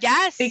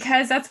 Yes.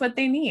 Because that's what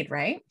they need,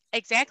 right?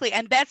 Exactly.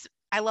 And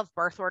I love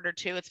birth order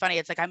too. It's funny.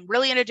 It's like, I'm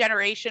really into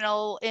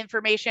generational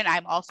information.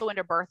 I'm also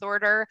into birth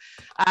order,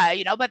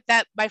 but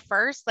that my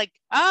first,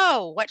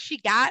 what she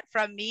got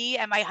from me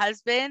and my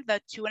husband,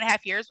 the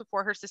 2.5 years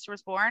before her sister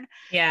was born.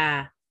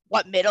 Yeah.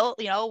 What my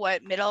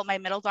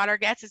middle daughter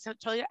gets is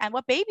totally, and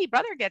what baby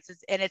brother gets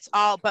is, and it's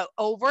all, but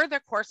over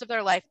the course of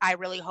their life, I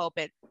really hope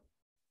it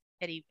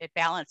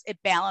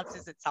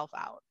balances itself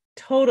out.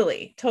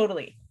 Totally.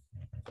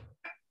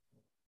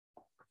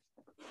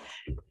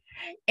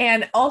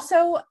 And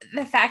also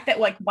the fact that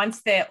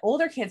once the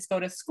older kids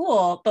go to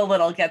school, the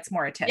little gets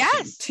more attention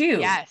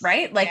too,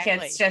 right? Like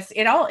it's just,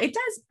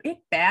 it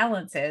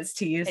balances,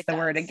 to use the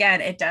word again,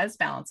 it does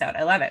balance out.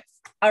 I love it.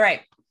 All right.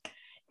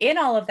 In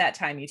all of that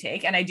time you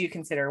take, and I do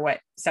consider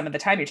what some of the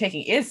time you're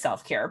taking is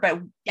self-care,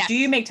 but do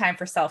you make time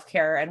for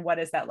self-care, and what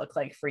does that look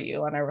like for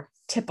you on a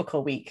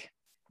typical week?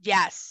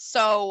 Yes.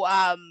 So,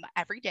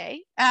 every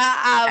day,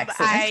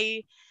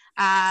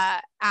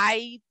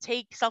 I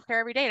take self-care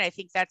every day. And I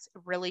think that's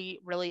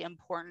really, really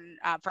important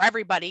for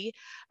everybody,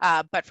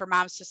 but for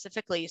moms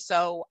specifically.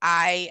 So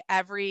again,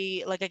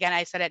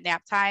 I said at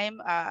nap time,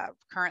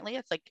 currently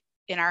it's like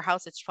in our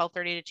house, it's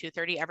 12:30 to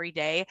 2:30 every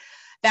day.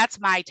 That's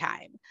my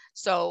time.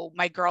 So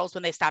my girls,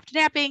 when they stopped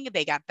napping,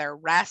 they got their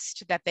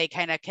rest that they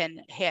kind of can,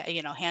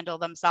 handle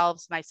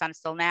themselves. My son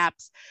still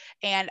naps,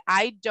 and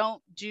I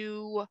don't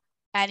do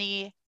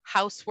any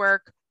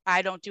housework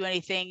I don't do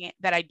anything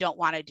that I don't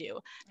want to do.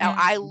 Now,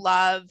 I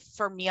love,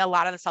 for me, a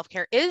lot of the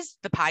self-care is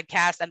the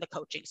podcast and the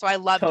coaching. So I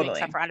love doing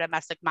stuff for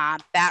Undomestic Mom.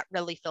 That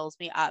really fills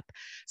me up.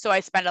 So I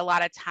spend a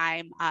lot of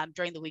time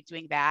during the week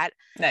doing that.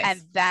 Nice.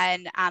 And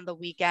then on the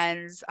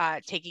weekends,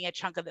 taking a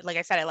chunk of it. Like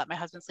I said, I let my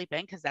husband sleep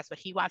in because that's what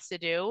he wants to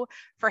do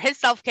for his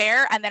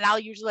self-care. And then I'll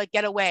usually like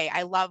get away.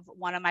 I love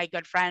one of my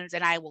good friends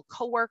and I will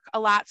co-work a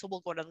lot. So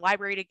we'll go to the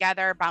library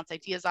together, bounce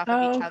ideas off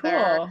of each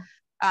other. Cool.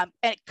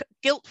 And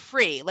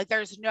guilt-free. Like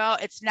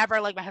it's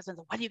never like my husband's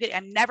like, when are you getting,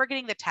 I'm never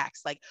getting the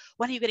text. Like,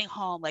 when are you getting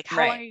home? Like,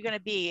 how long are you going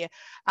to be?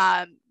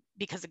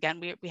 Because again,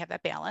 we have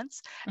that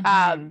balance.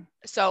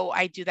 So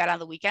I do that on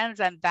the weekends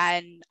and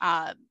then,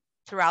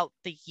 throughout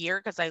the year,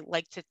 because I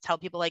like to tell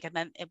people like, and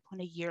then in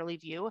a yearly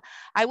view,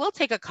 I will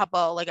take a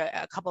couple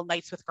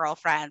nights with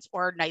girlfriends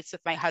or nights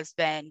with my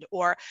husband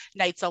or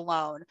nights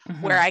alone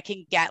where I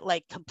can get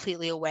like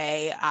completely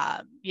away,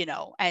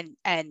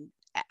 and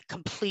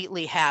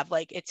completely have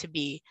like it to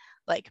be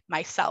like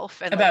myself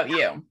and about like,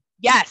 you.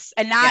 Yes.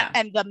 And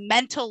and the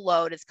mental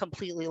load is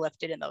completely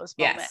lifted in those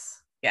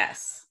moments.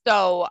 Yes.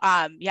 So,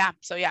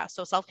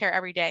 so self-care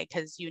every day,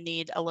 because you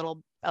need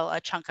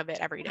a chunk of it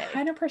every day.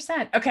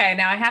 100%. Okay.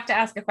 Now I have to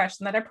ask a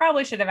question that I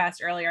probably should have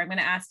asked earlier. I'm going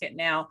to ask it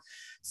now.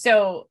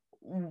 So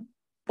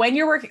when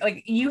you're working,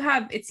 like you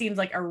have, it seems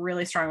like a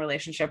really strong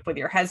relationship with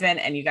your husband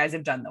and you guys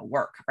have done the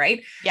work,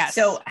 right? Yes.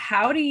 So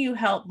how do you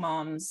help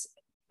moms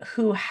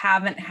who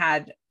haven't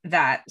had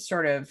that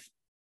sort of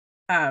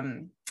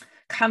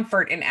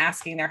comfort in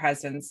asking their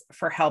husbands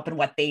for help and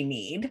what they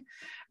need,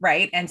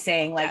 right? And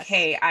saying like,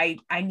 hey,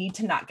 I need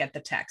to not get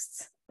the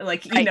texts.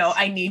 Like,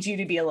 I need you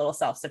to be a little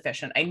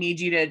self-sufficient. I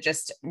need you to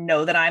just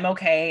know that I'm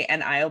okay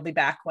and I'll be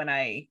back when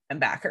I am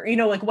back, or,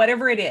 like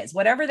whatever it is,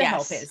 whatever the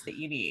help is that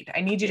you need.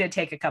 I need you to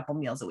take a couple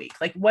meals a week,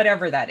 like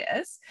whatever that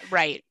is.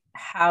 Right.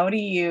 How do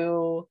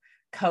you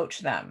coach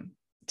them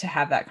to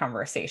have that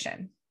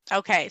conversation?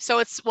 Okay. So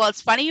it's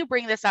funny you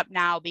bring this up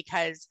now,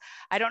 because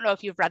I don't know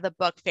if you've read the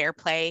book Fair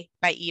Play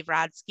by Eve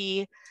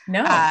Rodsky.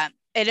 No.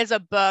 It is a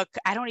book.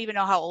 I don't even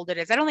know how old it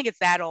is. I don't think it's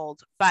that old,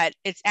 but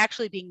it's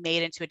actually being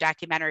made into a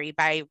documentary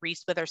by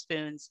Reese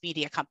Witherspoon's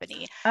media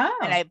company. Oh.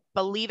 And I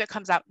believe it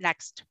comes out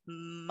next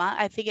month.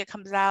 I think it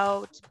comes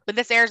out, when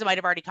this airs, it might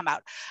have already come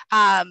out.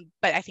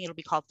 But I think it'll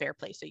be called Fair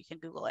Play, so you can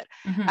Google it.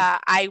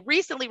 I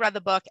recently read the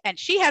book and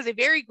she has a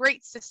very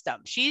great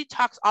system. She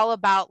talks all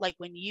about like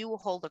when you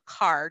hold a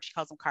card, she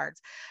calls them cards,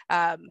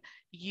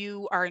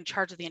 you are in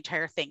charge of the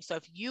entire thing. So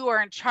if you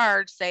are in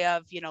charge, say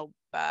of,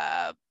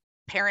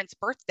 parents'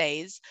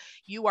 birthdays,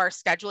 you are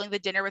scheduling the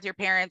dinner with your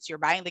parents, you're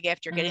buying the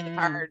gift, you're getting the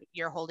card,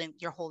 you're holding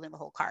the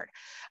whole card.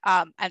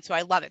 And so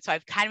I love it. So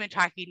I've kind of been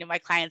talking to my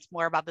clients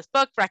more about this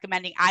book,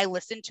 recommending I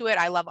listen to it.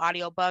 I love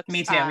audiobooks.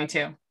 Me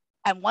too.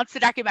 And once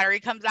the documentary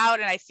comes out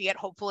and I see it,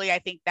 hopefully I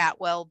think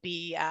that will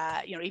be,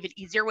 even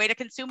easier way to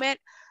consume it.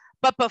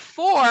 But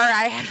before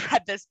I had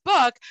read this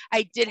book,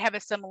 I did have a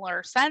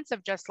similar sense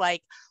of just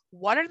like,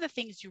 what are the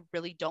things you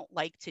really don't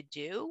like to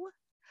do?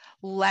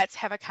 Let's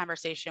have a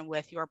conversation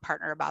with your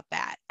partner about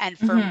that. And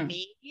for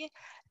me,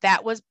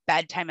 that was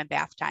bedtime and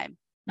bath time.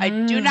 I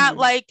do not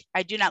like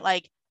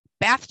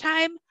bath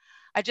time.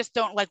 I just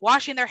don't like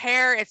washing their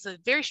hair. It's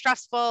very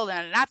stressful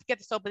and not to get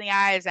the soap in the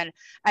eyes, and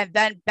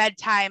then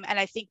bedtime. And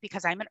I think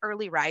because I'm an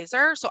early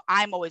riser, so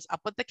I'm always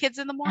up with the kids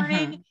in the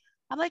morning.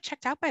 I'm like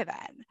checked out by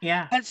then.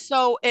 Yeah. And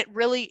so it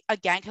really,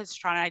 again, because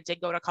Sean and I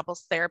did go to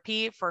couples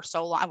therapy for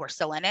so long, we're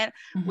still in it.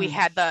 We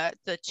had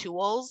the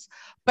tools,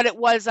 but it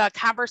was a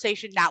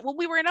conversation, not when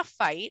we were in a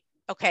fight.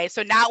 Okay.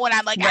 So not when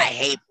I'm like, I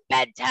hate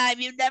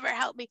bedtime, you never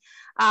help me.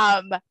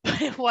 But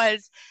it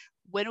was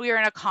when we were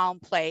in a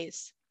calm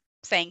place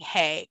saying,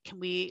 hey, can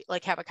we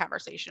like have a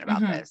conversation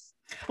about this?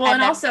 Well,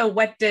 and then, also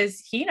what does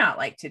he not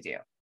like to do?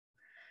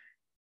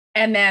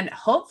 And then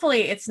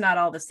hopefully it's not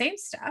all the same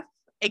stuff.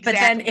 Exactly. But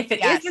then if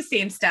it is the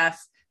same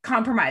stuff,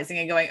 compromising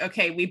and going,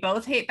 okay, we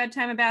both hate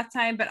bedtime and bath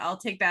time, but I'll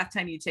take bath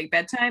time, you take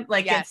bedtime.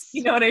 Like, it's,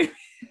 you know what I mean?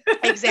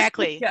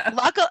 Exactly.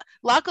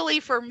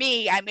 Luckily for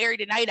me, I married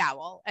a night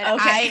owl,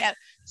 and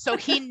so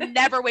he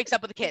never wakes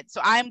up with the kids.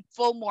 So I'm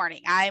full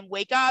morning. I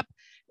wake up,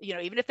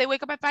 even if they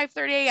wake up at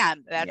 5:30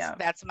 a.m.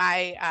 That's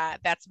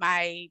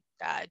my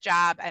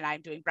job, and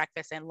I'm doing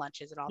breakfast and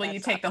lunches and all that. Well, you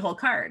take the whole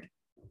card.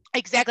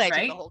 Exactly. I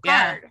took the whole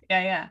card.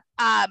 Yeah.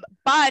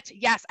 But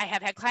yes, I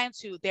have had clients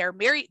who they're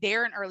married,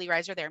 they're an early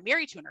riser, they're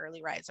married to an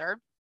early riser.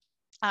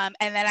 And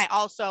then I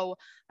also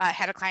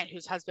had a client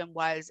whose husband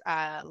was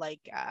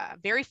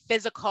very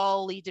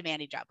physically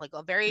demanding job, like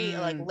a very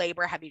like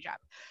labor heavy job.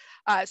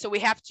 So we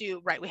have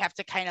to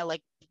kind of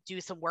like do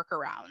some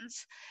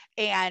workarounds.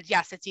 And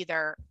yes, it's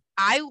either,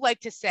 I like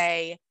to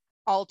say,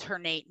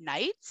 alternate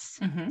nights.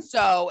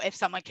 So if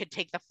someone could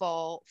take the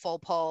full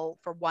pull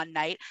for one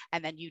night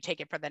and then you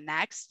take it for the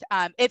next,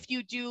 if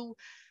you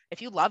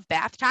love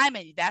bath time,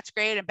 and that's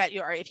great, and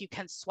or if you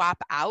can swap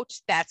out,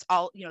 that's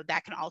all,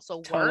 that can also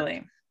work.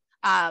 Totally.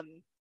 I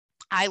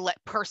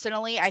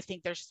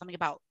think there's something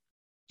about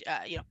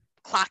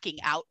clocking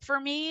out for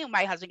me.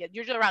 My husband gets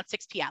usually around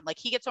 6 p.m. Like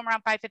he gets home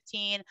around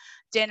 5:15,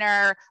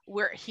 dinner,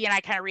 where he and I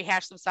kind of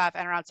rehash some stuff,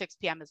 and around 6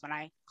 p.m. is when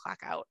I clock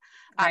out.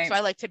 Right. So I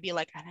like to be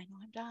like, and I know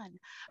I'm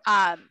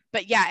done.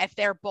 But yeah, if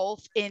they're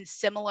both in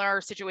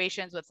similar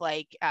situations with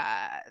like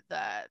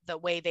the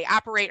way they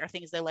operate or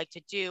things they like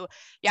to do,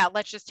 yeah,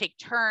 let's just take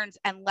turns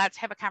and let's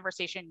have a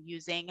conversation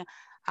using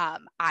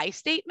I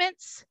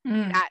statements,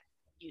 not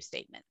you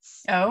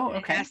statements. Oh,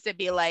 okay. It has to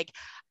be like,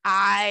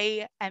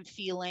 I am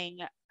feeling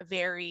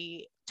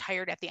very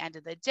tired at the end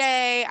of the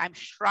day. I'm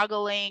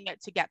struggling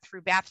to get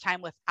through bath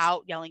time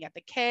without yelling at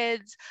the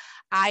kids.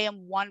 I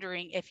am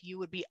wondering if you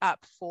would be up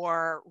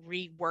for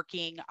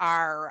reworking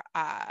our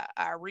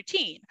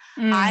routine.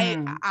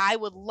 I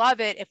would love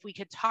it if we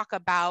could talk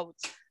about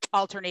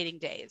alternating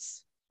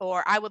days,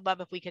 or I would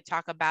love if we could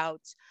talk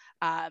about,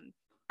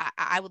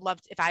 I would love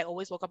if I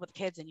always woke up with the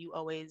kids and you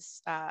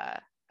always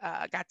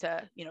got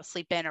to,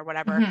 sleep in or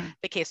whatever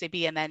the case may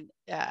be. And then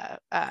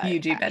you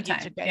do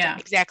bedtime. Yeah,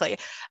 exactly.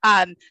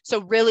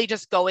 So really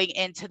just going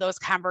into those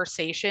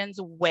conversations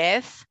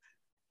with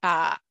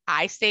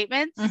I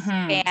statements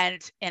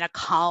and in a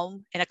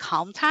calm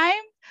time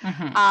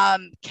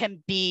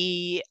can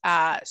be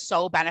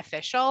so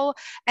beneficial.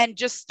 And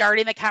just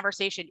starting the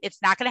conversation,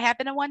 it's not going to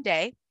happen in one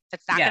day.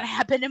 It's not going to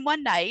happen in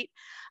one night.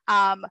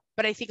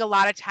 But I think a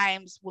lot of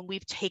times when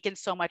we've taken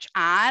so much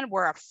on,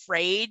 we're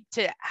afraid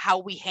to how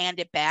we hand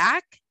it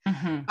back.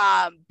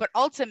 But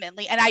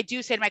ultimately, and I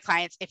do say to my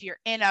clients, if you're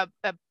in a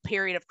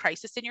period of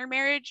crisis in your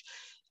marriage,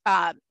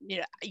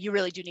 you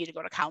really do need to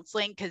go to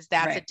counseling, because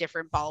that's a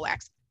different ball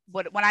wax.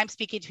 When I'm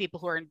speaking to people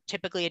who are in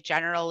typically a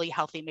generally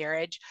healthy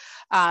marriage,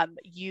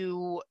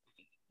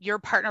 your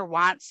partner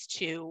wants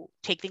to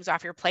take things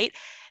off your plate.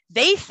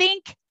 They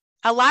think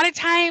a lot of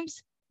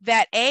times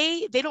that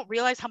they don't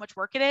realize how much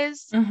work it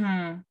is.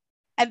 And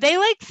they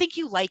think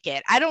you like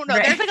it. I don't know.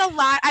 There's a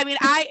lot. I mean,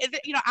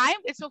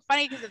 it's so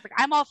funny because it's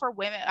I'm all for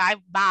women. I have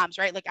moms,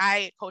 right? Like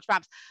I coach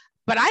moms,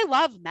 but I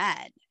love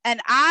men.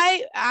 And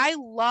I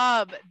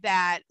love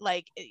that,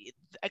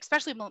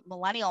 especially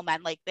millennial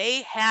men,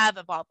 they have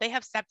evolved. They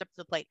have stepped up to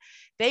the plate.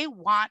 They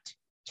want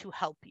to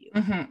help you.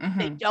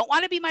 They don't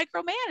want to be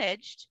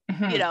micromanaged,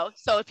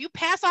 so if you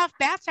pass off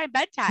bath time,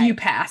 bedtime, you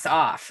pass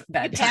off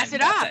bedtime. You pass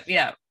it off.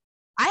 Yeah.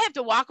 I have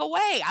to walk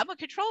away. I'm a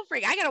control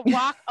freak. I got to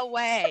walk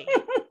away.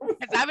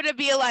 Because I'm going to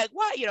be like,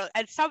 what?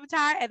 And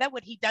sometimes, and then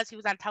when he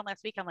was on town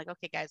last week, I'm like,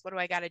 okay, guys, what do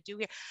I got to do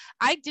here?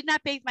 I did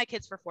not bathe my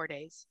kids for 4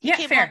 days. He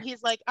came home.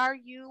 He's like, are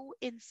you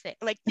insane?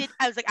 I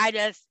was like,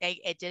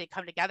 it didn't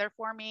come together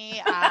for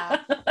me.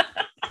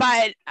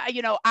 But,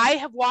 I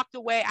have walked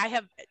away. I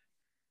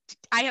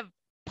have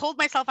pulled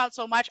myself out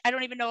so much, I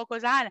don't even know what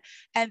goes on.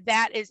 And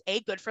that is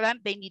good for them.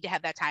 They need to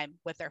have that time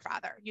with their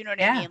father. You know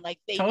what I mean?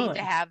 They need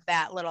to have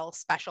that little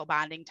special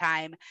bonding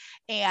time,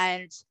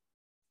 and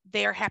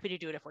they're happy to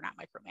do it if we're not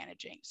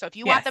micromanaging. So if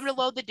you want them to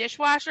load the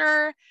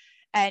dishwasher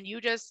and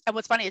and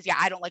what's funny is,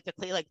 I don't like to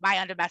clean. My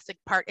undomestic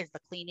part is the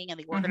cleaning and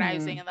the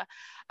organizing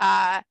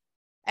and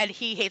and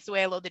he hates the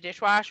way I load the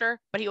dishwasher,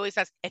 but he always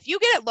says, if you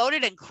get it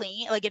loaded and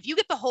clean, if you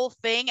get the whole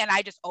thing and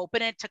I just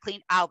open it to clean,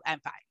 I'm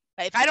fine.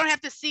 If I don't have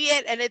to see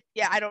it and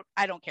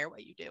I don't care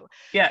what you do.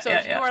 If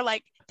you're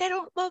like, they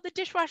don't load the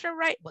dishwasher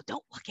right, well,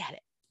 don't look at it.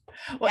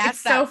 Well,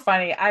 it's so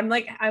funny.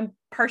 I'm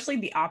partially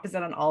the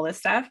opposite on all this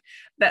stuff,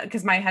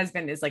 because my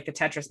husband is the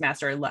Tetris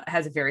master,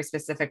 has a very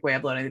specific way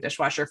of loading the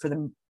dishwasher for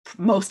the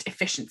most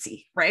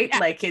efficiency, right?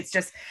 Yeah. It's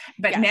just,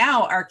 but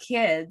now our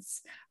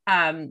kids,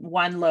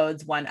 one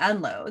loads, one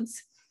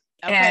unloads.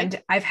 Okay.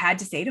 And I've had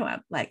to say to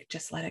him,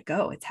 just let it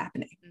go. It's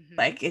happening.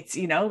 It's,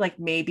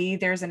 maybe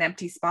there's an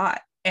empty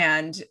spot.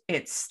 And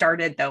it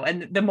started though.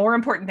 And the more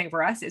important thing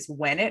for us is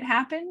when it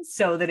happens,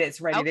 so that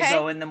it's ready to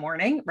go in the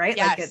morning, right?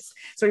 Yes.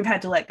 So we've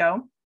had to let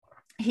go.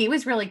 He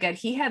was really good.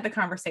 He had the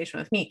conversation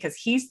with me because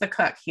he's the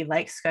cook. He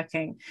likes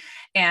cooking.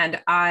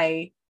 And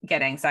I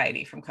get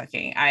anxiety from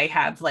cooking. I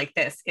have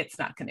it's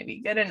not going to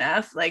be good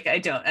enough.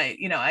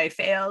 I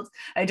failed.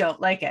 I don't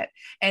like it.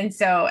 And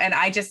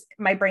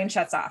my brain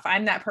shuts off.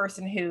 I'm that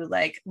person who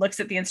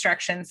looks at the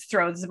instructions,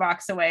 throws the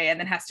box away, and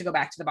then has to go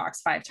back to the box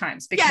 5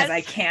 times because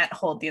I can't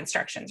hold the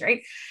instructions.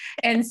 Right.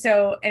 And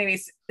so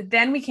anyways,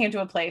 then we came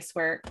to a place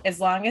where as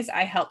long as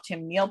I helped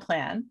him meal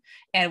plan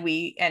and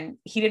he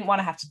didn't want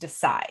to have to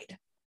decide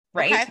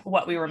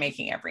what we were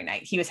making every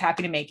night. He was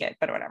happy to make it,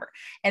 but whatever.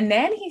 And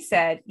then he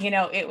said,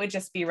 it would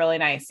just be really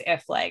nice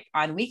if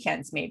on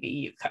weekends, maybe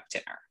you cook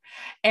dinner.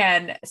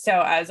 And so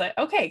I was like,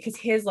 okay. Cause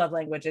his love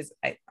language is,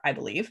 I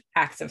believe,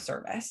 acts of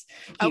service.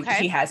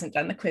 He hasn't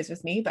done the quiz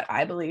with me, but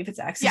I believe it's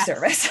acts of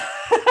service.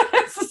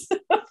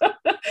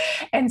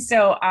 And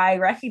so I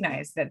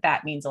recognize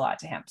that means a lot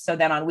to him. So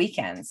then on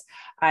weekends,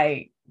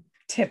 I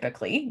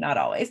typically, not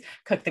always,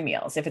 cook the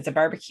meals. If it's a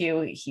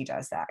barbecue, he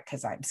does that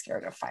because I'm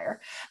scared of fire.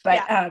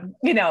 But,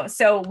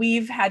 so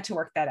we've had to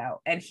work that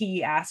out. And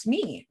he asked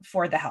me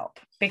for the help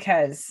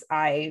because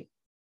I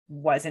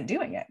wasn't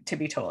doing it, to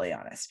be totally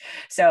honest.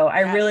 So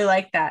I really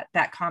like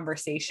that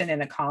conversation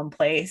in a calm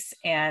place.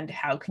 And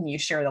how can you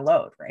share the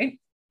load, right?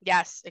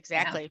 Yes,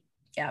 exactly.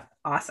 Yeah.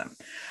 Awesome.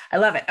 I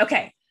love it.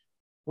 Okay.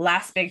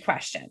 last big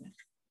question.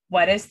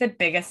 What is the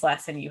biggest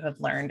lesson you have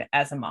learned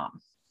as a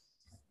mom?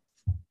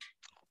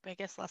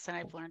 Biggest lesson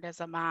I've learned as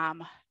a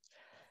mom.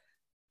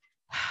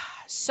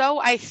 So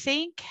I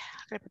think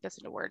I'm gonna put this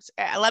into words.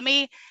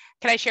 Can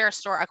I share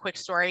a quick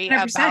story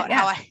about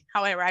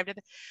how I arrived at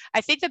it?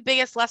 I think the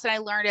biggest lesson I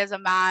learned as a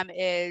mom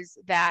is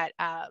that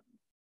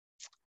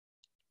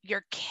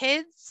your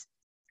kids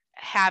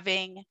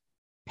having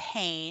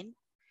pain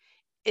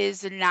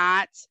is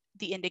not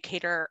the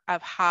indicator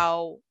of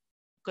how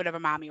good of a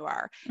mom you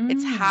are.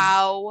 It's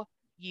how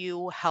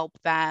you help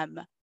them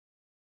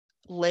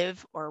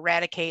live or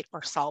eradicate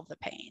or solve the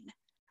pain.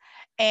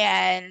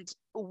 And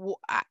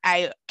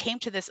I came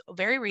to this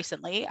very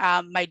recently.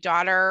 My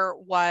daughter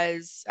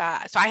was,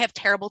 so I have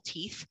terrible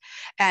teeth,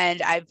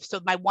 and I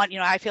feel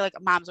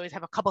like moms always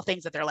have a couple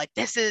things that they're like,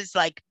 this is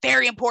like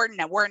very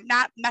important and we're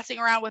not messing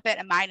around with it.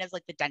 And mine is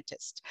like the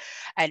dentist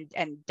and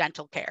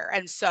dental care.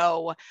 And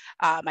so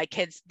my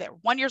kids, they're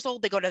 1 year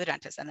old, they go to the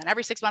dentist, and then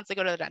every 6 months they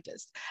go to the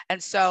dentist.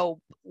 And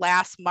so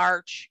last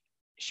March,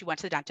 she went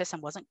to the dentist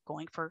and wasn't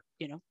going for,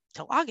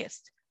 till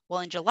August. Well,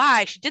 in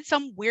July, she did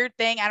some weird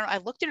thing. I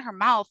looked in her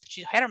mouth.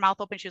 She had her mouth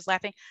open. She was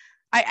laughing.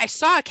 I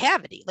saw a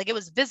cavity, like it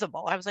was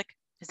visible. I was like,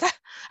 is that?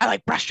 I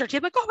like brushed her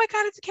teeth, like, oh my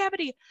God, it's a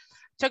cavity.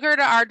 Took her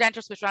to our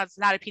dentist, which was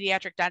not a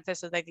pediatric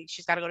dentist. So they think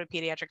she's got to go to a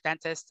pediatric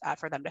dentist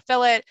for them to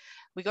fill it.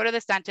 We go to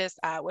this dentist.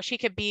 Wish he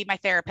could be my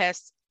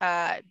therapist.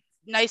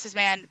 Nicest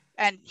man.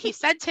 And he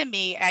said to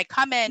me, I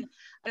come in,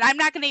 and I'm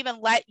not going to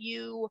even let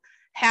you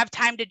have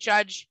time to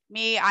judge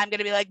me. I'm going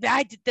to be like,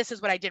 this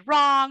is what I did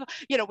wrong.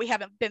 We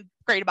haven't been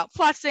great about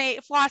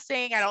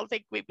flossing. I don't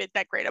think we've been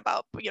that great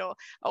about,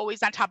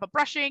 always on top of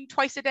brushing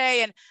twice a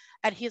day.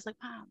 And he's like,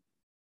 Mom,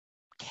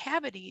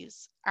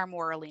 cavities are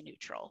morally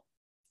neutral.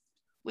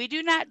 We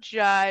do not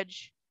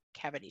judge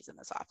cavities in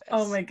this office.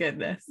 Oh my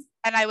goodness.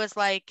 And I was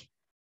like,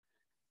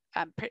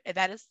 I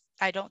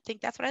don't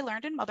think that's what I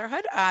learned in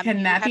motherhood.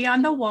 Can that be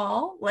on the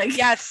wall? Like,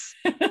 yes,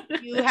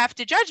 you have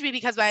to judge me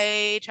because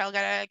my child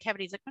got a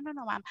cavity. He's like, no,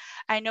 Mom.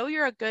 I know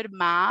you're a good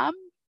mom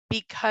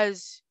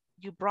because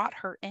you brought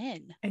her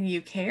in and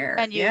you care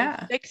and you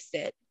fixed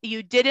it.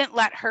 You didn't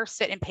let her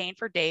sit in pain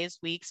for days,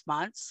 weeks,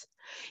 months.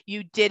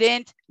 You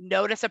didn't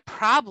notice a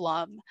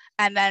problem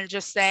and then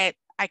just say,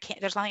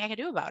 there's nothing I can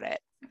do about it.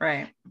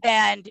 Right.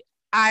 And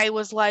I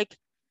was like,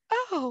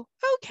 oh,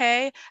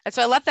 okay. And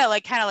so I let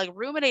that kind of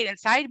ruminate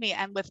inside me.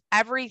 And with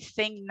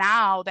everything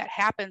now that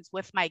happens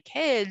with my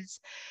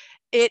kids,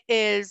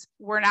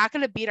 we're not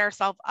going to beat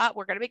ourselves up.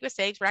 We're going to make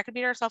mistakes. We're not going to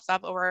beat ourselves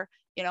up over,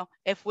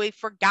 if we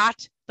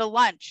forgot the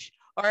lunch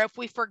or if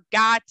we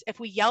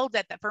yelled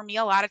at that. For me,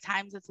 a lot of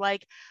times it's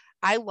like,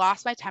 I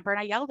lost my temper and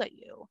I yelled at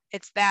you.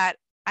 It's that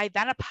I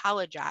then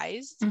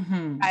apologized.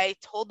 Mm-hmm. I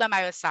told them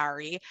I was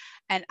sorry,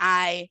 and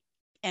I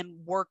am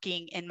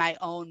working in my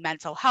own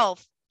mental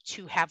health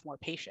to have more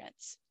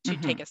patience, to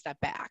take a step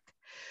back.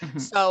 Mm-hmm.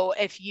 So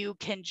if you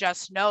can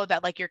just know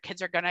that your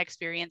kids are going to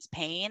experience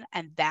pain,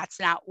 and that's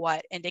not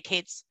what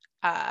indicates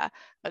a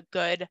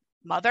good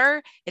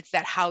mother, it's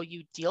that how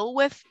you deal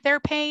with their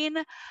pain.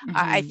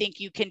 I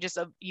think you can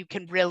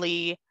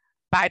really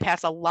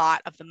bypass a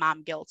lot of the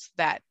mom guilt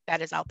that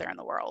is out there in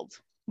the world.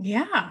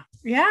 Yeah.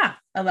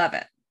 I love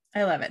it.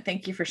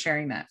 Thank you for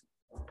sharing that.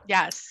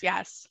 Yes.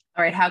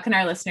 All right. How can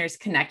our listeners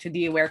connect with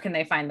you? Where can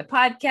they find the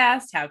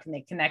podcast? How can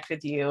they connect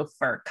with you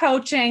for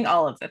coaching?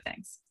 All of the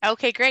things.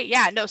 Okay, great.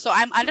 Yeah, no. So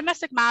I'm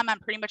Undomestic Mom on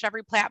pretty much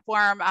every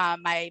platform.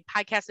 My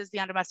podcast is the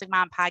Undomestic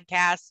Mom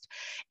podcast.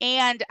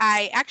 And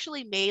I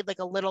actually made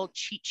a little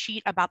cheat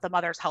sheet about the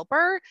Mother's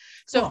Helper.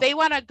 So cool. If they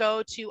want to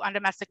go to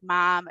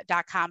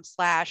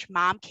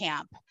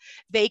undomesticmom.com/momcamp,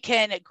 they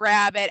can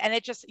grab it. And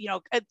it just,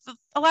 it's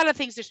a lot of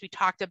things just we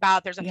talked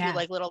about. There's a few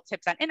little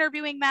tips on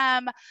interviewing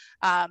them,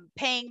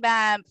 paying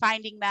them,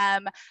 finding them.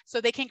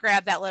 So they can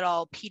grab that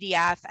little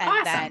PDF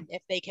and then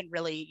if they can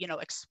really,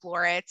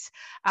 explore it.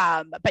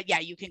 But yeah,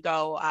 you can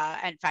go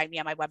and find me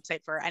on my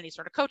website for any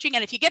sort of coaching.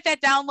 And if you get that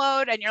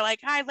download and you're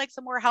like, I'd like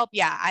some more help.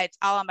 Yeah, it's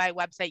all on my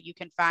website. You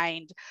can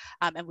find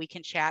and we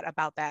can chat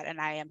about that. And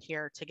I am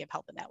here to give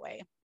help in that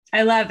way.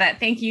 I love that.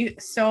 Thank you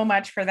so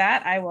much for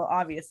that. I will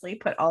obviously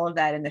put all of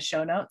that in the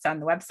show notes on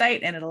the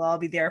website, and it'll all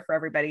be there for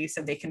everybody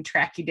so they can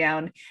track you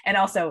down. And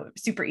also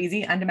super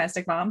easy,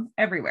 Undomestic Mom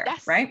everywhere,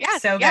 right?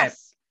 Yes, so yes. Good.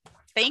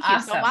 Thank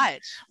you so much.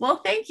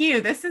 Well, thank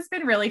you. This has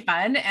been really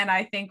fun. And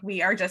I think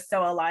we are just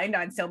so aligned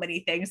on so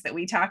many things that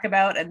we talk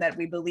about and that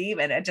we believe.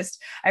 And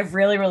I've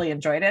really, really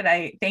enjoyed it.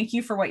 I thank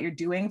you for what you're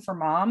doing for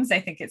moms. I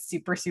think it's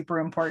super, super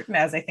important,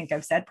 as I think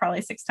I've said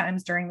probably 6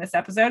 times during this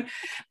episode.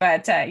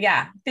 But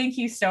thank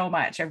you so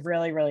much. I've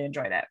really, really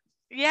enjoyed it.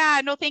 Yeah,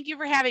 no, thank you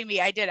for having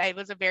me. I did. It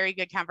was a very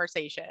good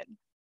conversation.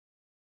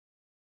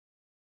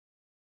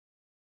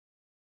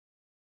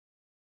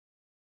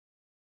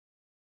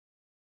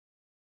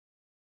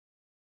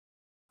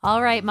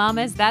 All right,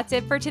 mamas, that's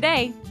it for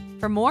today.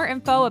 For more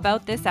info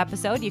about this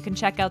episode, you can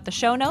check out the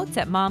show notes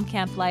at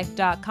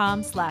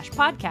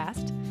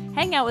momcamplife.com/podcast.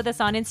 Hang out with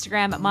us on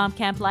Instagram at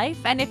momcamplife.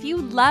 And if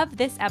you love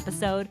this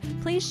episode,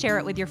 please share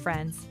it with your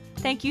friends.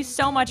 Thank you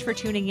so much for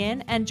tuning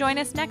in, and join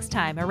us next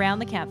time around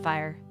the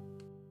campfire.